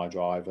shaft in my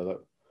driver that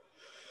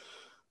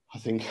I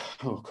think,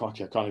 oh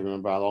crikey, I can't even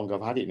remember how long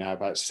I've had it now,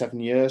 about 7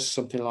 years,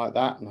 something like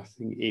that. And I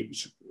think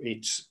it's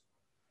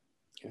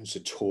a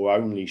tour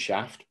only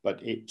shaft,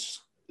 but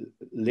its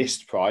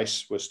list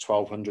price was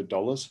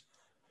 $1,200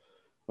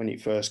 when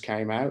it first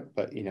came out.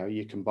 But,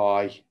 you can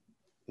buy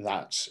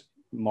that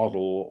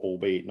model,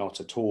 albeit not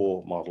a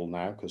tour model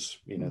now, because,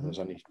 there's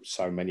only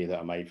so many that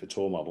are made for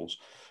tour models,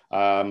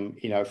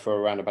 for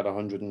around about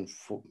 $140,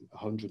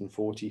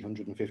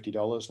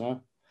 $150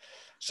 now.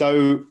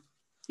 So,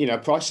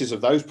 prices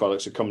of those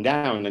products have come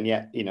down, and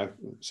yet,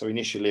 so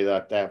initially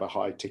they have a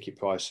high ticket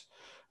price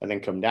and then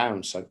come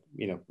down. So,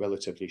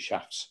 relatively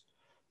shafts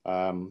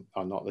are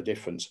not the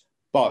difference.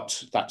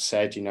 But that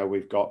said,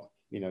 we've got,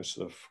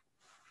 sort of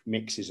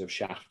mixes of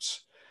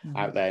shafts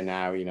out there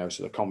now,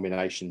 sort of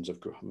combinations of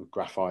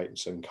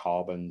graphites and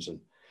carbons and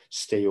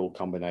steel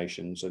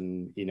combinations.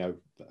 And,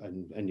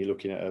 and you're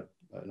looking at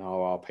an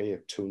RRP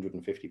of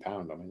 £250.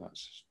 I mean,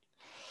 that's,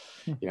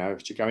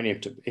 if you're going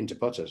into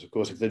putters, of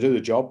course, if they do the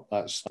job,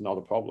 that's not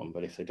a problem.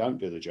 But if they don't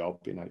do the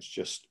job, it's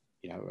just,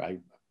 a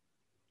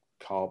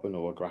carbon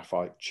or a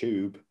graphite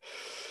tube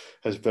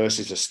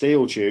versus a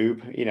steel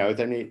tube,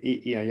 then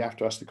you have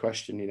to ask the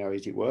question,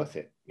 is it worth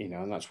it?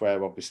 And that's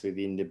where obviously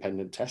the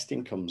independent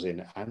testing comes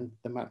in, and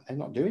they're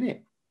not doing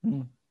it.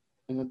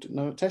 They're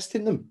not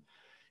testing them,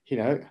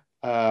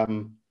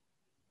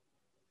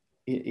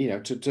 you know,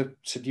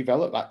 to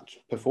develop that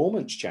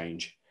performance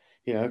change,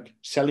 you know,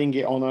 selling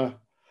it on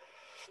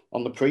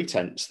the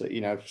pretense that,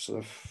 you know, sort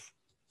of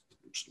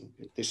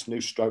this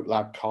new Stroke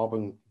Lab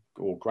carbon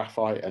or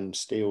graphite and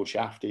steel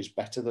shaft is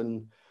better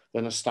than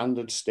a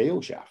standard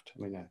steel shaft.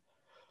 I mean,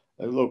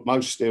 look,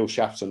 most steel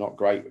shafts are not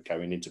great at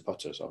going into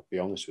putters, I'll be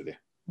honest with you.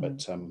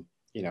 But,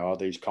 you know, are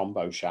these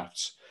combo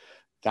shafts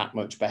that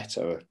much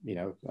better? You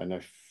know, and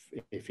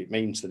if it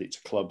means that it's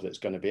a club that's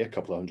going to be a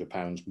couple of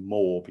 £100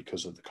 more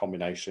because of the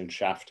combination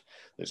shaft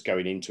that's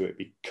going into it,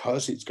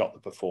 because it's got the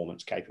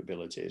performance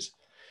capabilities,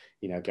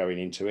 you know, going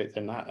into it,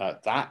 then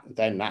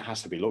that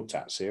has to be looked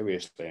at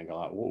seriously and go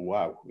like, oh,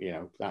 wow, you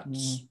know,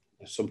 that's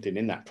something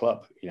in that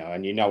club, you know.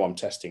 And, you know, I'm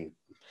testing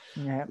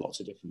lots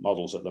of different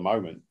models at the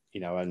moment,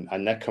 you know,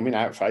 and they're coming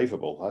out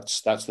favourable.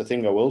 That's the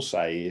thing I will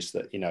say, is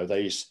that, you know,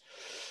 these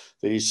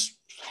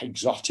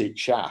exotic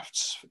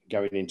shafts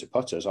going into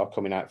putters are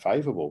coming out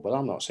favourable, but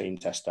I'm not seeing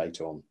test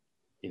data on,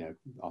 you know,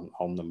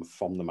 on them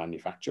from the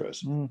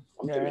manufacturers. I'm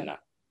doing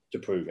that to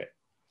prove it,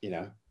 you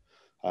know,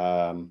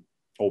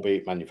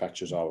 albeit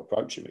manufacturers are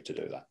approaching me to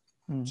do that.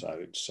 So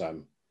it's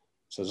so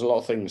there's a lot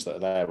of things that are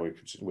there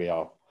we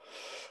are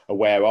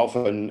aware of,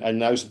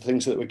 and those are the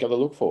things that we've got to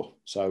look for.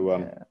 So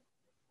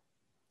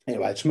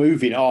anyway, it's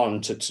moving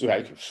on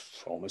to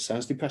almost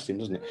sounds depressing,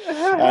 doesn't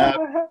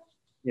it?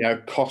 You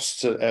know,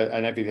 costs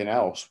and everything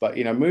else. But,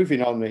 you know,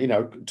 moving on, you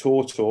know,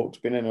 tour talks,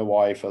 been in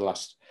Hawaii for the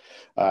last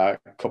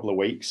couple of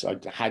weeks. I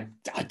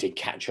did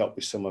catch up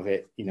with some of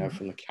it, you know,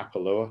 from the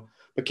Kapalua.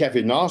 But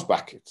Kevin Na's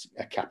back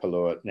at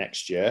Kapalua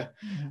next year.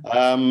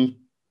 And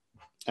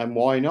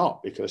why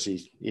not? Because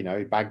he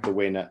bagged the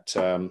win at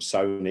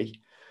Sony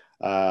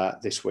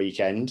this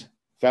weekend.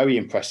 Very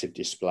impressive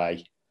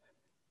display.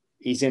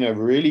 He's in a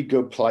really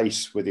good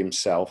place with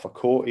himself. I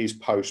caught his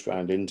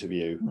post-round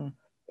interview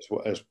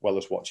as well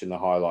as watching the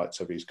highlights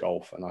of his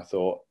golf. And I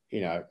thought,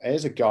 you know,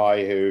 here's a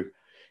guy who,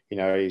 you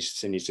know,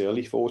 he's in his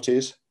early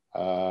 40s.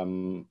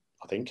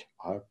 I think.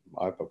 I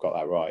hope I've got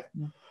that right.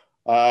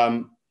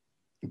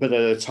 But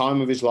at the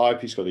time of his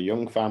life, he's got a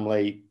young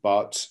family,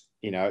 but,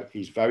 you know,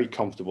 he's very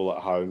comfortable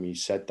at home. He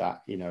said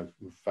that, you know,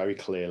 very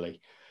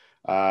clearly.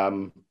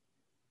 And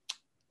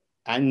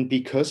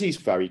because he's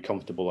very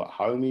comfortable at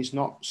home, he's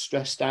not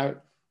stressed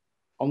out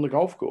on the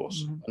golf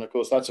course. And of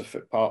course, that's a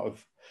part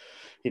of,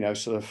 you know,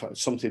 sort of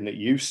something that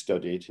you've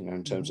studied, you know,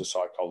 in terms of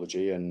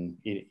psychology and,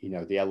 you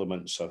know, the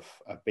elements of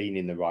being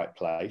in the right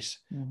place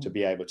to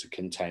be able to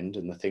contend,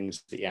 and the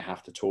things that you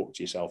have to talk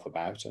to yourself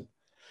about. And,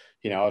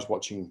 you know, I was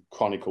watching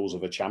Chronicles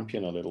of a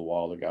Champion a little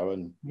while ago,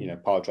 and, you know,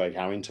 Padraig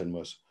Harrington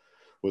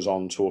was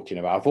on talking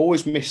about, I've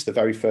always missed the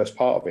very first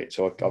part of it.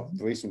 So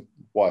the reason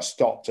why I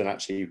stopped and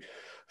actually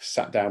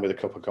sat down with a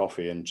cup of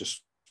coffee and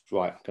just,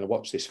 right, I'm going to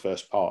watch this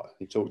first part.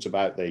 He talked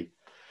about the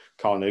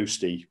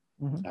Carnoustie,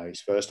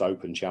 his first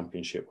Open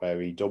Championship, where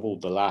he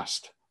doubled the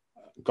last,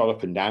 got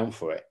up and down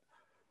for it,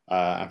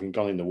 having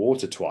gone in the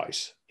water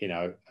twice, you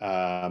know,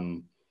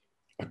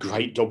 a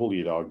great double,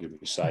 you'd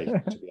arguably say, to be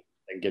able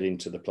to get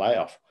into the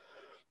playoff.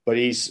 But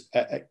he's,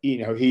 you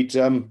know,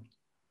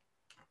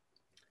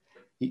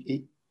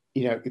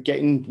 you know,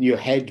 getting your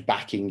head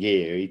back in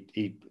gear.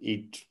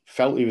 He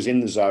felt he was in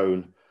the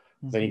zone.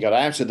 Then he got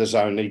out of the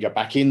zone. Then he got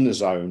back in the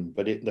zone.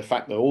 But the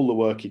fact that all the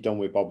work he'd done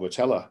with Bob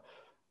Rotella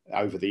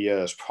over the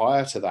years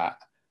prior to that,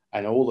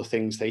 and all the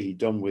things that he'd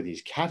done with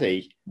his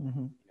caddy,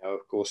 you know,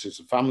 of course, as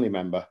a family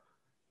member,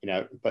 you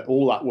know, but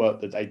all that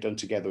work that they'd done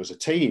together as a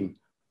team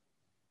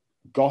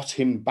got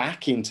him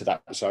back into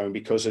that zone,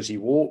 because as he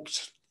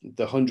walked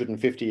the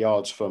 150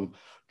 yards from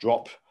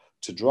drop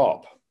to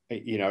drop,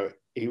 you know,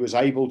 he was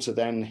able to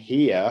then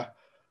hear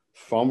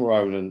from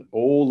Ronan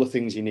all the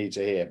things you need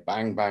to hear.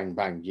 Bang, bang,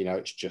 bang. You know,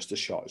 it's just a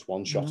shot. It's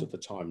one shot at a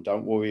time.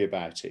 Don't worry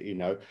about it. You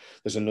know,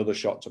 there's another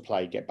shot to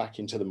play. Get back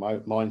into the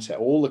mindset.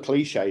 All the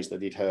cliches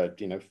that he'd heard,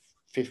 you know,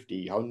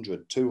 50,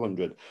 100,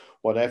 200,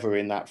 whatever,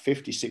 in that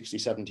 50, 60,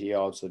 70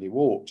 yards that he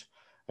walked,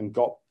 and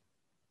got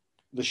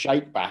the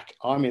shake back.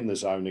 I'm in the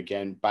zone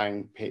again.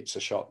 Bang, hits a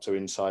shot to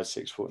inside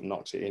 6 foot and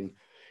knocks it in,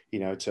 you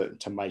know,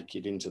 to make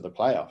it into the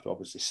playoff, to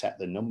obviously set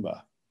the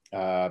number.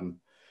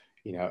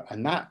 You know,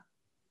 and that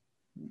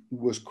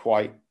was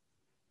quite,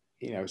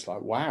 you know, it's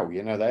like, wow,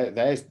 you know,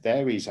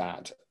 there he's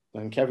at.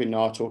 And Kevin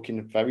Na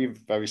talking very,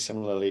 very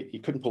similarly. He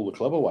couldn't pull the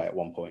club away at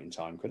one point in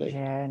time, could he?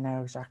 Yeah,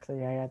 no, exactly.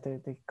 Yeah.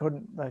 They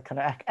couldn't, the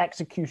kind of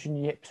execution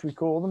yips, we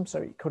call them.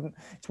 So he couldn't,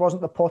 it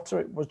wasn't the putter,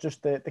 it was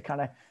just the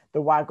kind of the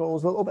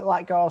waggles, a little bit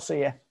like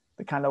Garcia,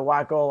 the kind of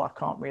waggle. I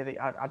can't really,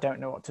 I don't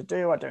know what to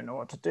do. I don't know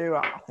what to do.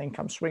 I think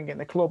I'm swinging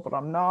the club, but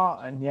I'm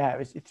not. And yeah,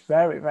 it's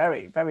very,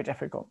 very, very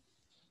difficult.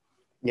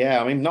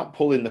 Yeah, I mean, not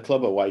pulling the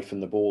club away from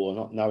the ball, or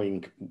not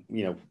knowing,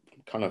 you know,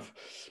 kind of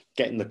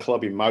getting the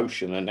club in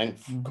motion and then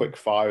quick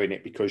firing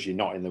it because you're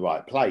not in the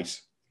right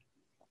place,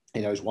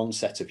 you know, is one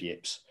set of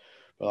yips.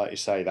 But like you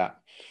say,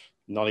 that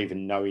not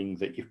even knowing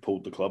that you've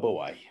pulled the club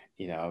away,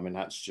 you know, I mean,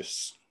 that's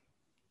just,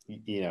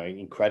 you know,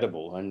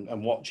 incredible.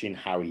 And watching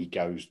how he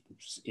goes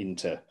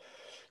into,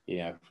 you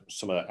know,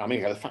 some of the, I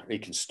mean, the fact that he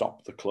can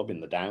stop the club in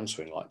the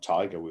downswing like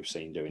Tiger we've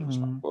seen doing, it's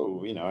like,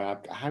 well, you know,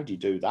 how do you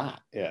do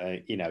that?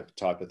 You know,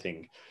 type of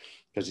thing,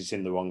 because it's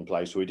in the wrong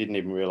place, or he didn't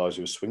even realise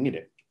he was swinging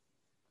it.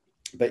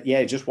 But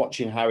yeah, just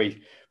watching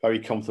Harry very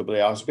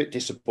comfortably. I was a bit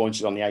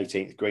disappointed on the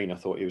 18th green. I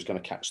thought he was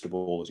going to catch the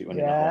ball as it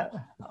went in the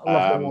hole. I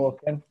love the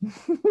walking.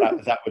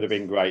 that would have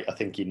been great. I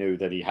think he knew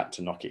that he had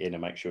to knock it in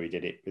and make sure he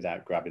did it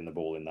without grabbing the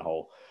ball in the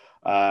hole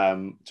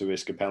to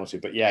risk a penalty.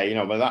 But yeah, you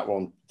know, but that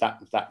one,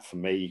 that for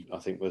me, I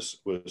think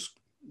was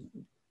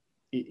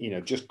you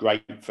know, just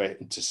great for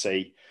him to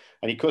see.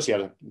 And of course, he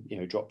had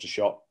dropped a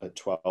shot at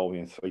 12,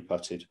 you know,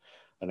 3-putted,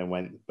 and then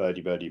went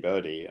birdie, birdie,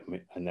 birdie,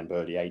 and then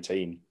birdie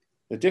 18.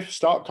 The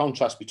stark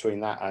contrast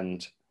between that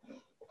and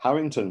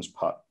Harrington's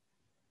putt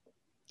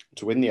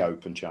to win the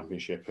Open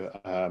Championship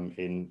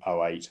in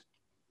 08.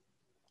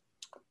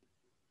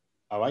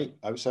 08,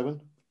 07?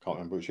 Can't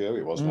remember which year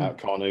it was now,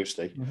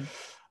 Carnoustie.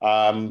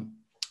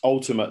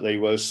 Ultimately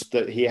was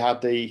that he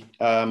had the,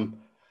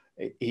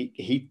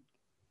 he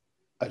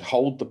had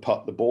holed the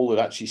putt, the ball had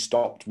actually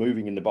stopped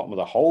moving in the bottom of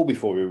the hole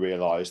before he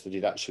realised that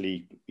he'd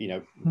actually, you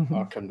know,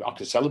 I can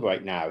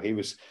celebrate now. He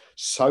was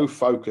so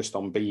focused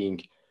on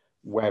being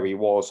where he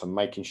was and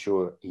making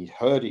sure he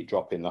heard it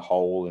drop in the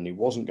hole and he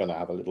wasn't going to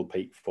have a little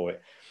peek for it.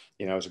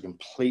 You know, it was a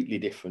completely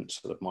different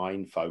sort of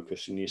mind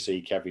focus. And you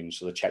see Kevin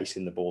sort of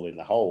chasing the ball in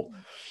the hole,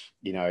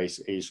 you know,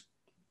 is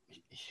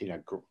you know,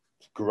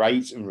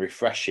 great and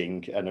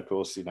refreshing. And of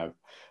course, you know,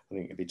 I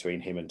think between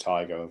him and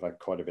Tiger, I've had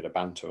quite a bit of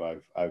banter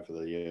over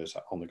the years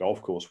on the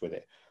golf course with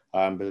it.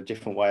 But a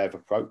different way of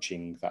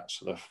approaching that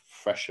sort of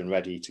fresh and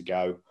ready to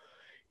go,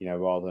 you know,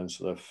 rather than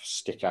sort of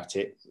stick at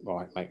it,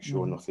 right, make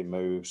sure nothing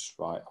moves,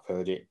 right, I've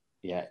heard it,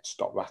 yeah,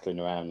 stop rattling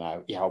around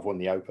now, yeah, I've won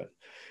the Open.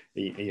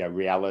 You know,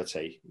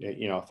 reality,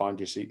 you know, I find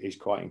is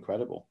quite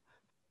incredible.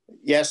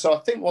 Yeah, so I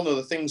think one of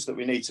the things that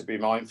we need to be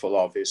mindful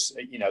of is,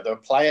 you know, there are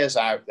players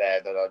out there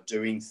that are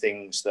doing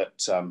things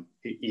that,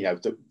 you know,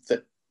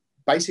 that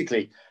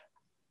basically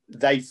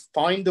they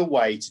find a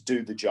way to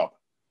do the job,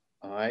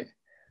 all right?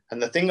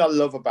 And the thing I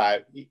love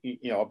about,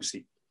 you know,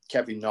 obviously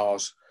Kevin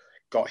Na's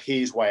got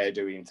his way of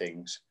doing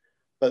things,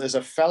 but there's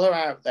a fella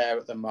out there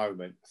at the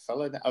moment, a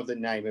fella of the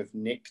name of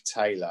Nick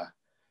Taylor,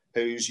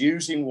 who's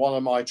using one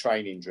of my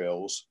training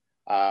drills.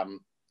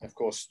 Of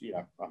course, you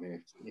know, I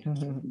mean,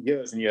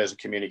 years and years of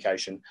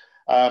communication.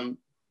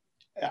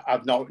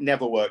 I've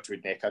never worked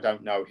with Nick. I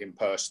don't know him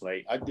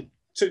personally. I did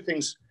two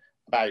things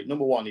about it.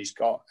 Number one, he's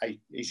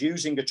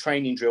using a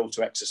training drill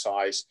to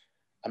exercise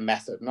a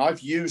method. And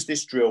I've used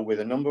this drill with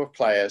a number of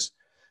players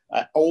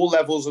at all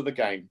levels of the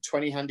game,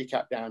 20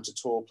 handicap down to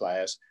tour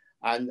players.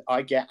 And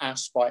I get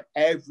asked by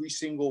every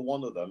single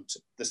one of them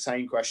the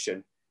same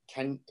question: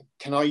 Can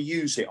I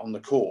use it on the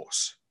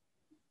course?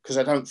 Because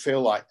I don't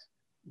feel like,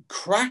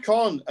 crack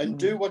on and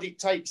do what it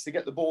takes to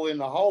get the ball in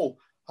the hole.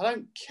 I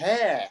don't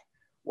care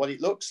what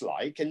it looks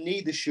like, and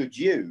neither should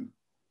you.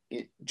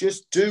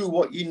 Just do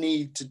what you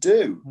need to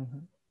do.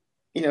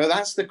 You know,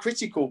 that's the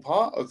critical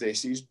part of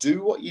this, is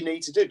do what you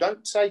need to do.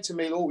 Don't say to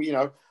me, oh, you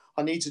know,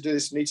 I need to do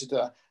this, need to do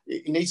that.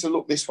 It needs to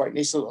look this way, it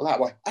needs to look that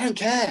way. I don't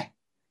care.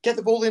 Get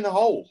the ball in the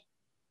hole.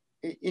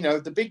 You know,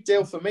 the big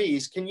deal for me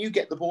is, can you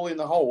get the ball in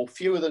the hole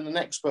fewer than the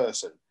next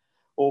person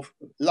or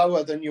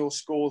lower than your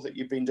score that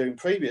you've been doing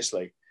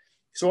previously?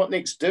 So what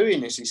Nick's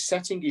doing is he's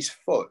setting his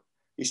foot,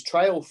 his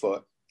trail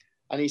foot,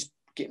 and he's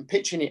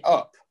pitching it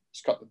up.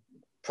 He's got the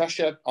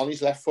pressure on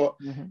his left foot.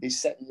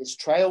 He's setting his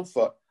trail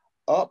foot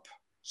up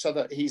so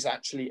that he's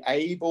actually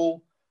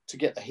able to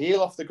get the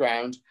heel off the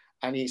ground,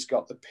 and he's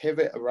got the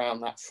pivot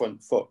around that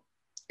front foot.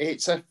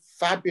 It's a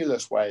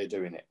fabulous way of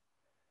doing it.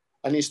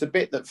 And it's the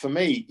bit that, for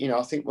me, you know,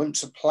 I think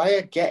once a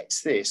player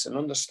gets this and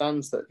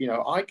understands that, you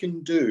know, I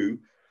can do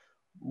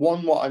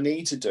what I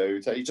need to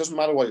do, that it doesn't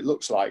matter what it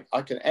looks like,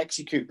 I can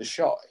execute the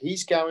shot.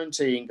 He's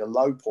guaranteeing a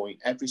low point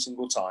every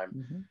single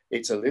time.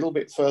 It's a little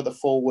bit further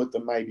forward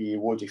than maybe he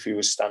would if he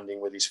was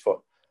standing with his foot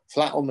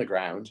flat on the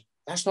ground.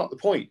 That's not the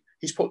point.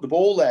 He's put the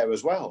ball there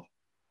as well.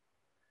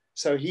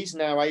 So he's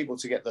now able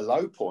to get the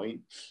low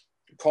point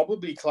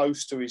probably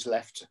close to his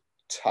left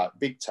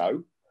big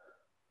toe,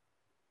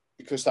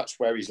 because that's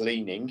where he's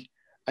leaning,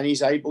 and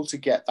he's able to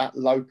get that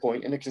low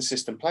point in a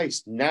consistent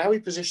place. Now he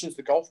positions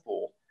the golf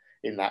ball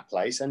in that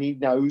place, and he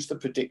knows the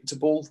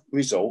predictable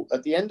result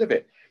at the end of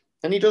it.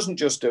 And he doesn't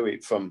just do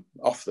it from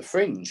off the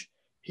fringe.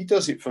 He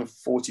does it from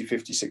 40,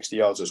 50, 60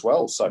 yards as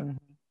well. So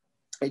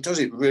he does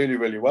it really,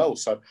 really well.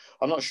 So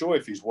I'm not sure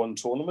if he's won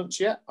tournaments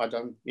yet. I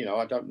don't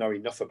know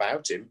enough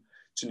about him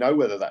to know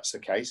whether that's the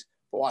case.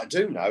 But what I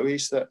do know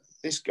is that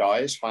this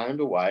guy has found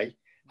a way,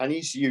 and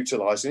he's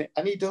utilising it,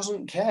 and he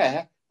doesn't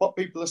care what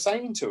people are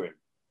saying to him.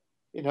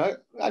 You know,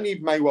 and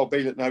it may well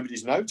be that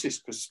nobody's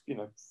noticed, because, you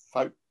know,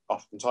 folk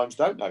oftentimes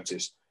don't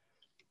notice.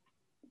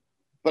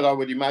 But I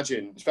would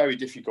imagine it's very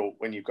difficult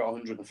when you've got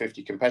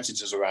 150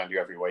 competitors around you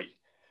every week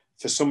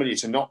for somebody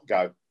to not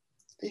go,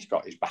 he's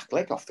got his back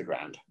leg off the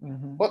ground.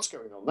 What's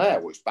going on there?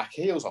 Well, his back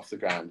heel's off the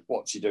ground.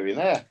 What's he doing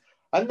there?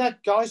 And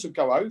that guys would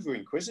go over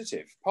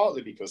inquisitive,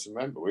 partly because,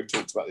 remember, we've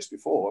talked about this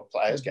before,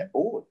 players get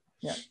bored.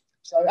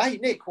 So, hey,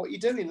 Nick, what are you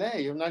doing there?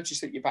 You'll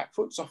notice that your back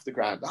foot's off the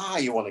ground.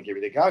 You want to give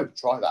it a go.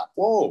 Try that.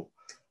 Whoa,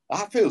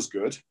 that feels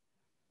good.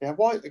 Yeah,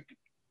 why?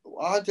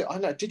 I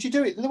know. Did you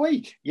do it in the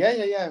week? Yeah.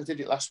 I did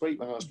it last week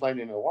when I was playing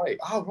in Hawaii.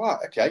 Oh, right.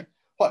 Okay.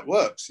 Well, it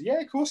works. Yeah,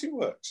 of course it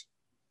works.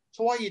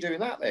 So why are you doing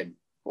that then?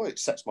 Well, it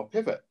sets my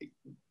pivot.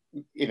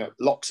 It,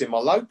 locks in my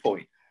low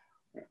point.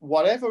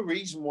 Whatever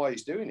reason why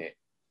he's doing it,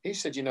 he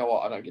said, you know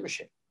what? I don't give a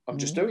shit. I'm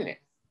just doing it.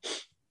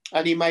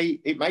 And it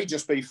may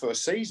just be for a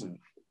season.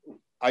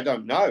 I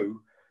don't know,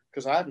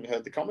 because I haven't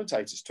heard the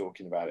commentators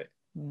talking about it.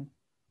 And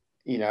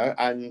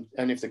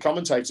if the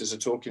commentators are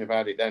talking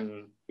about it,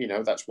 then,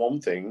 that's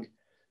one thing.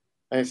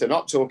 And if they're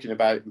not talking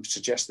about it,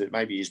 suggest that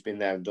maybe he's been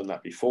there and done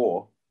that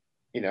before,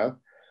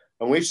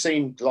 and we've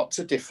seen lots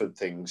of different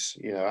things,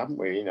 haven't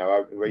we?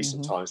 Over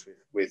recent times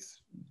with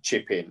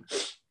chipping,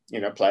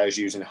 players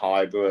using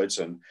hybrids.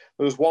 And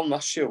there was one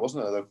last year,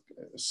 wasn't there?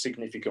 A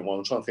significant one.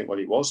 I'm trying to think what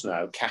it was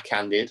now.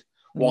 Cack-handed,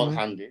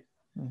 one-handed,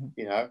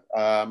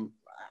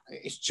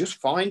 it's just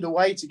find a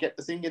way to get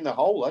the thing in the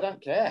hole. I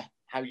don't care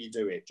how you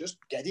do it. Just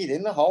get it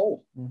in the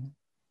hole.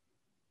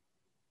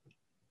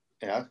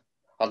 I'd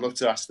love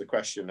to ask the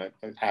question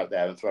out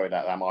there and throw it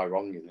out. Am I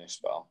wrong in this?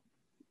 But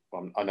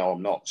I know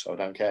I'm not, so I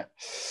don't care.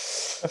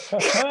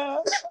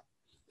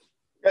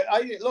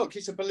 Look,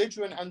 it's a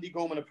belligerent Andy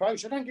Gorman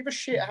approach. I don't give a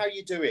shit how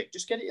you do it.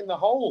 Just get it in the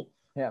hole.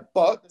 Yeah.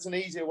 But there's an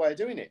easier way of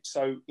doing it.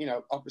 So,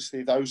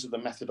 obviously those are the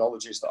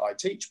methodologies that I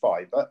teach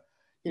by. But,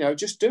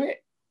 just do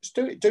it. Just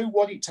do it. Do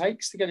what it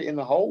takes to get it in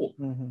the hole.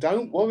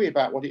 Don't worry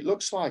about what it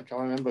looks like. I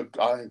remember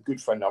a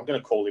good friend, I'm going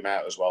to call him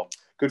out as well.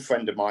 Good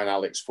friend of mine,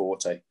 Alex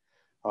Forte.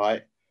 All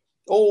right.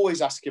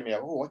 Always asking me,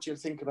 what do you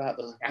think about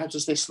how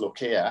does this look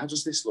here? How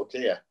does this look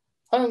here?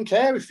 I don't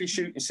care if you're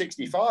shooting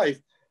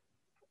 65,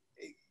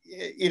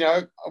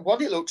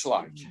 what it looks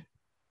like.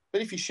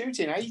 But if you're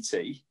shooting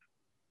 80,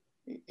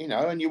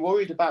 and you're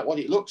worried about what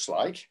it looks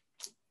like,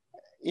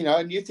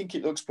 and you think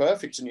it looks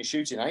perfect and you're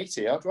shooting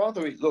 80, I'd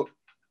rather it look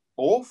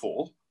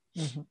awful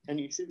and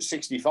you shoot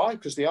 65,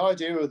 because the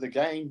idea of the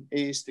game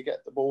is to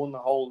get the ball in the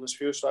hole in as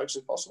few strokes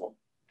as possible.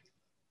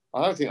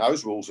 I don't think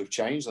those rules have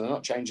changed, and they're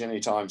not changing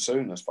anytime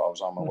soon, as far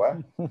as I'm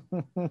aware.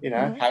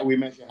 How we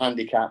measure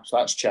handicaps,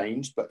 that's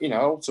changed. But,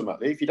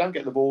 ultimately, if you don't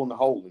get the ball in the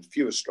hole in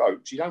fewer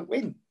strokes, you don't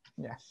win.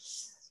 Yeah.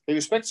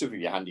 Irrespective of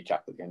your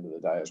handicap at the end of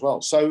the day as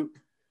well. So,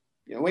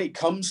 when it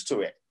comes to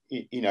it,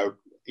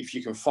 if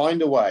you can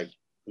find a way,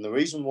 and the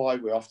reason why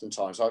we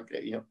oftentimes,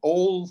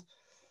 all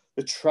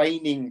the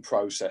training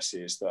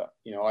processes that,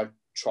 I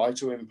try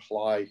to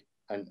imply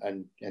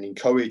and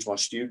encourage my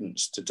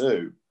students to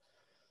do,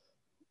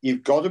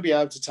 you've got to be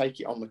able to take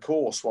it on the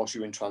course whilst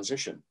you're in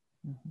transition.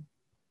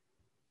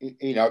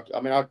 I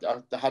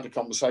had a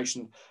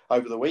conversation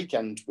over the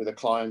weekend with a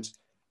client,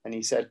 and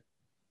he said,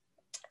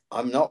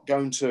 I'm not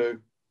going to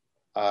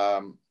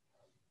I'm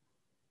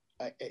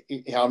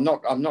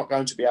not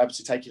going to be able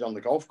to take it on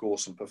the golf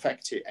course and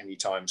perfect it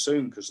anytime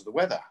soon because of the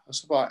weather. I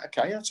said, right,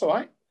 okay, that's all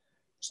right.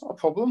 It's not a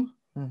problem.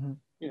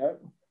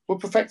 We'll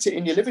perfect it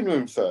in your living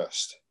room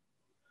first.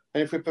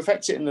 And if we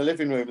perfect it in the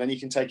living room, then you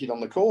can take it on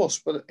the course.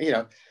 But,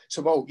 and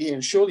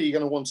surely you're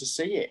going to want to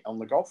see it on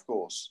the golf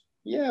course.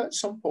 Yeah, at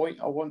some point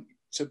I want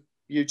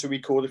you to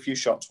record a few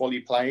shots while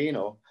you're playing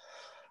or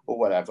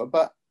whatever.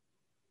 But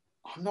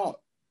I'm not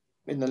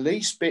in the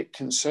least bit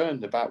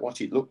concerned about what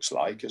it looks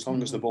like as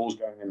long as the ball's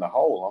going in the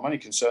hole. I'm only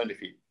concerned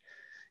if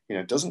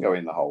it doesn't go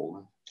in the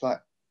hole. It's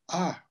like,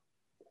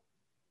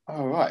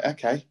 right,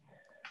 okay.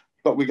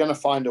 But we're going to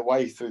find a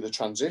way through the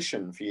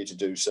transition for you to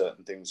do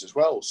certain things as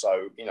well.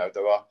 So,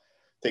 there are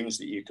things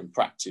that you can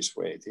practice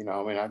with.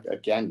 When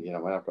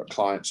I've got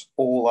clients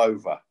all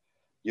over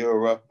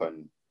Europe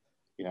and,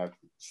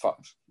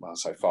 I'll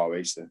say Far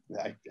East,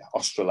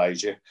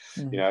 Australasia,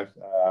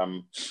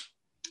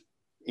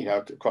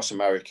 across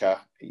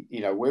America,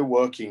 we're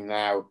working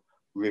now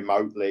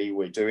remotely.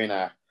 We're doing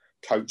our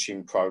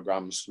coaching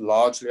programs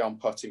largely on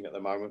putting at the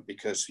moment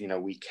because,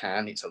 we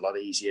can. It's a lot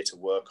easier to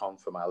work on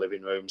from our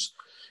living rooms,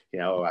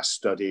 our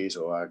studies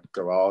or our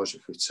garage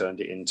if we turned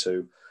it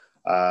into,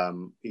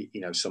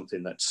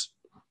 something that's,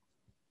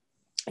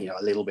 a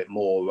little bit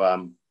more,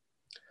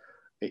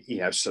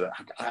 sort of,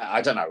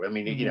 I don't know. I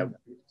mean,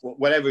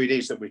 whatever it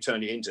is that we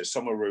turn it into,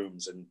 summer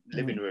rooms and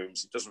living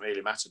rooms, it doesn't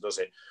really matter, does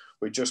it?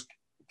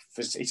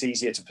 It's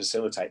easier to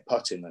facilitate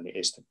putting than it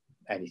is to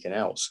anything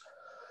else.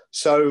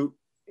 So,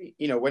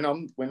 when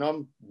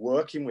I'm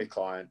working with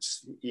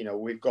clients,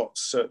 we've got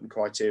certain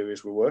criteria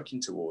we're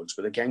working towards,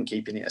 but again,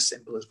 keeping it as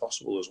simple as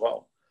possible as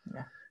well.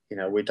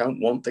 Yeah. We don't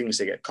want things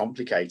to get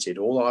complicated.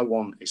 All I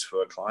want is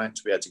for a client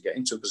to be able to get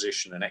into a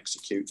position and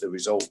execute the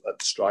result at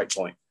the strike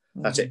point.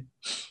 That's it.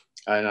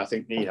 And I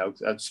think,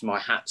 that's my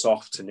hat's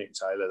off to Nick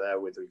Taylor there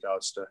with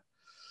regards to,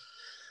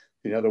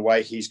 the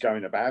way he's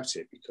going about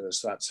it,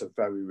 because that's a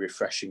very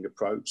refreshing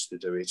approach to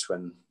do it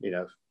when,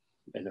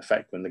 in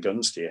effect, when the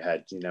gun's to your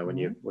head, when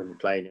you're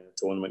playing in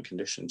tournament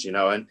conditions, and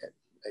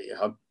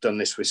I've done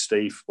this with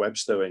Steve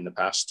Webster in the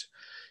past.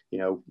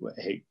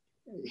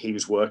 He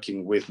was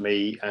working with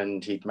me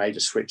and he'd made a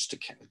switch to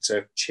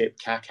chip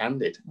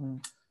cack-handed.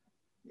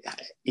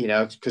 you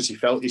know, because he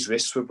felt his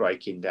wrists were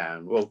breaking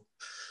down. Well,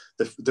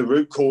 the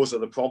root cause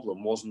of the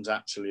problem wasn't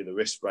actually the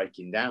wrist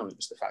breaking down. It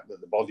was the fact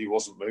that the body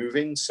wasn't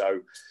moving.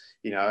 So,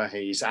 you know,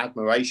 his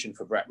admiration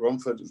for Brett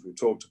Rumford, as we've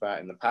talked about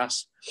in the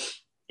past,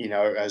 you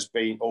know, has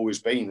always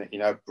been that, you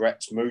know,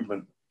 Brett's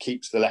movement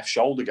keeps the left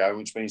shoulder going,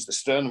 which means the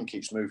sternum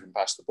keeps moving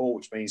past the ball,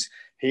 which means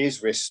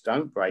his wrists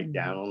don't break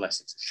down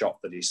unless it's a shot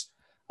that he's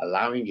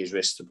allowing his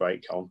wrists to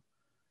break on.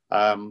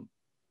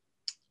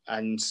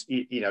 And,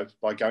 you know,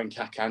 by going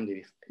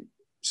cack-handed,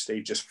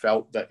 Steve just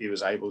felt that he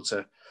was able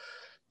to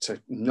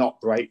not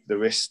break the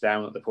wrists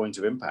down at the point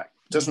of impact.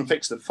 It doesn't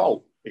fix the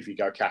fault if you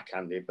go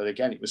cack-handed, but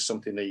again, it was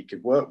something that he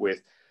could work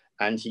with.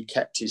 And he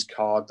kept his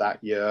card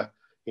that year,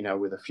 you know,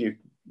 with a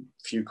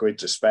few quid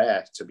to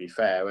spare, to be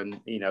fair.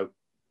 And, you know,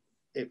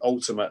 it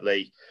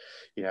ultimately,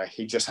 you know,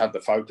 he just had the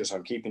focus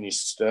on keeping his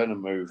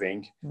sternum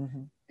moving.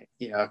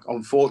 You know,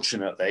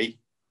 unfortunately,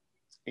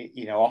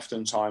 you know,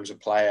 oftentimes a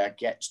player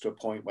gets to a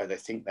point where they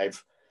think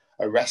they've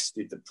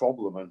arrested the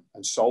problem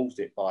and solved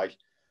it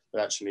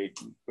but actually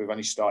we've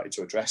only started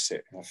to address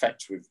it. In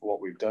effect,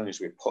 what we've done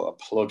is we've put a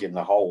plug in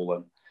the hole,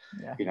 and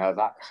you know,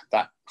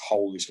 that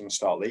hole is going to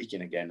start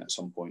leaking again at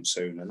some point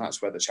soon, and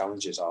that's where the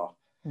challenges are.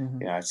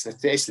 You know,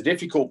 it's the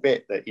difficult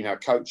bit that, you know,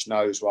 coach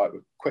knows, right,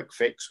 with quick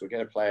fix, we'll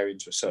get a player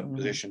into a certain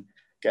position,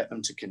 get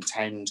them to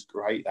contend,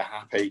 great, they're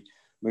happy,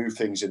 move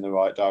things in the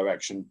right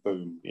direction,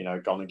 boom, you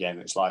know, gone again.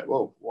 It's like,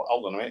 whoa,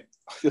 hold on a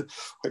minute,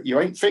 you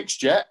ain't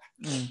fixed yet,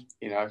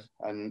 you know,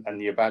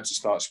 and you're about to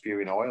start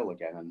spewing oil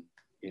again. And,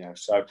 you know,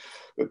 so,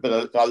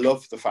 but I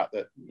love the fact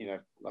that, you know,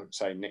 like I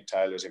say, Nick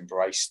Taylor's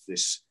embraced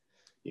this,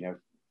 you know,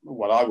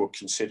 what I would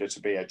consider to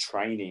be a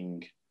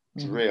training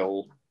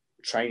drill,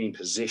 training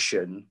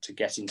position to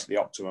get into the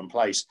optimum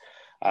place.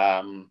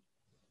 And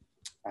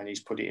he's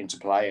put it into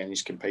play, and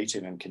he's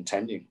competing and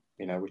contending,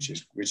 you know, which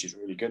is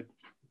really good.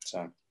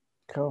 So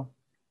cool.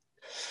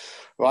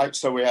 Right,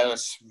 so we had a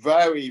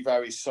very,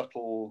 very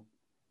subtle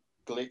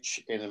glitch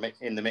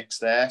in the mix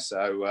there.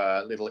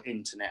 So little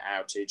internet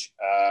outage,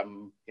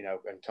 you know,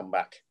 and come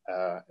back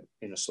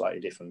in a slightly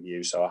different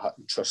view. So I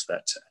trust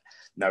that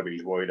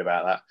nobody's worried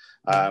about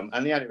that.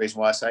 And the only reason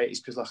why I say it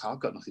is because, look,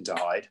 I've got nothing to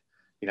hide.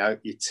 You know,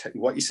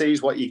 what you see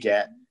is what you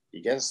get.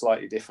 You get a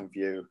slightly different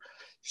view.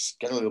 Just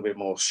get a little bit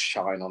more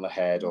shine on the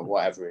head or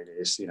whatever it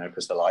is, you know,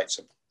 because the lights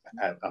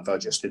I've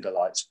adjusted the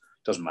lights.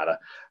 Doesn't matter.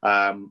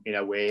 You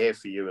know, we're here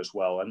for you as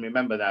well. And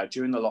remember now,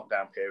 during the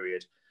lockdown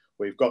period,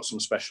 we've got some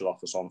special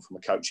offers on from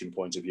a coaching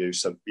point of view.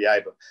 So be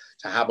able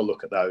to have a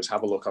look at those,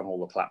 have a look on all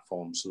the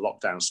platforms,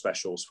 lockdown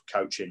specials for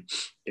coaching,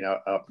 you know,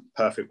 a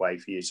perfect way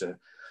for you to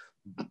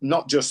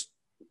not just,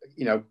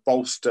 you know,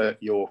 bolster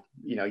your,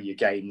 you know, your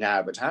game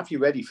now, but to have you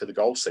ready for the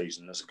golf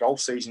season. There's a golf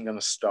season going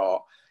to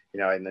start, you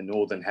know, in the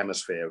Northern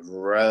Hemisphere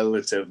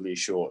relatively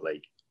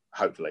shortly,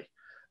 hopefully.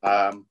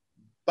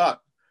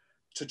 But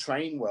to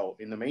train well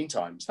in the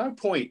meantime, there's no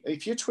point.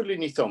 If you're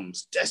twiddling your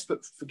thumbs,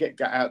 desperate to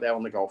get out there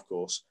on the golf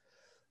course,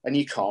 and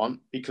you can't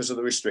because of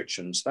the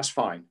restrictions, that's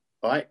fine,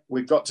 right?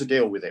 We've got to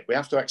deal with it. We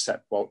have to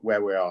accept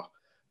where we are.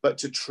 But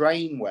to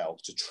train well,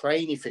 to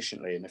train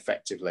efficiently and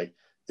effectively,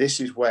 this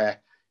is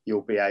where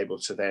you'll be able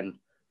to then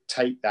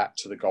take that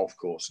to the golf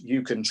course.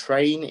 You can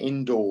train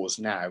indoors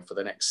now for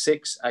the next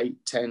 6,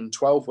 8, 10,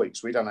 12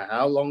 weeks. We don't know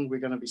how long we're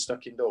going to be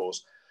stuck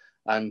indoors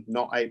and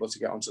not able to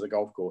get onto the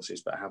golf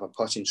courses, but have a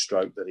putting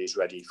stroke that is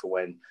ready for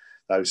when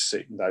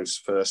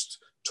those first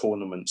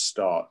tournaments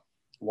start.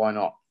 Why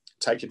not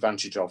take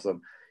advantage of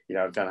them? You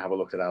know, go and have a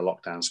look at our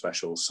lockdown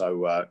specials.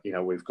 So, you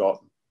know, we've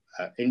got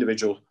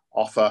individual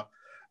offer,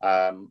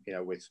 you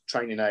know, with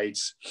training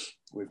aids.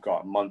 We've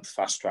got a month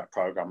fast track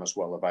program as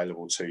well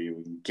available to you.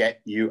 We can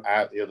get you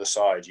out the other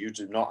side. You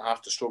do not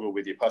have to struggle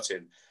with your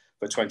putting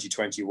for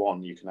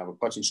 2021. You can have a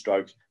putting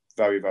stroke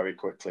very, very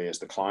quickly, as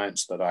the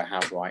clients that I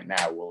have right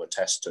now will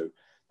attest to.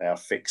 They are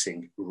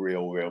fixing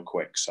real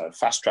quick. So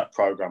fast track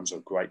programs are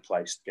a great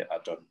place to get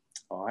that done.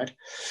 All right.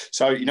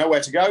 So you know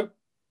where to go.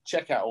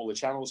 Check out all the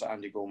channels at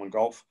Andy Gorman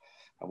Golf,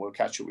 and we'll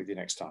catch up with you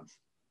next time.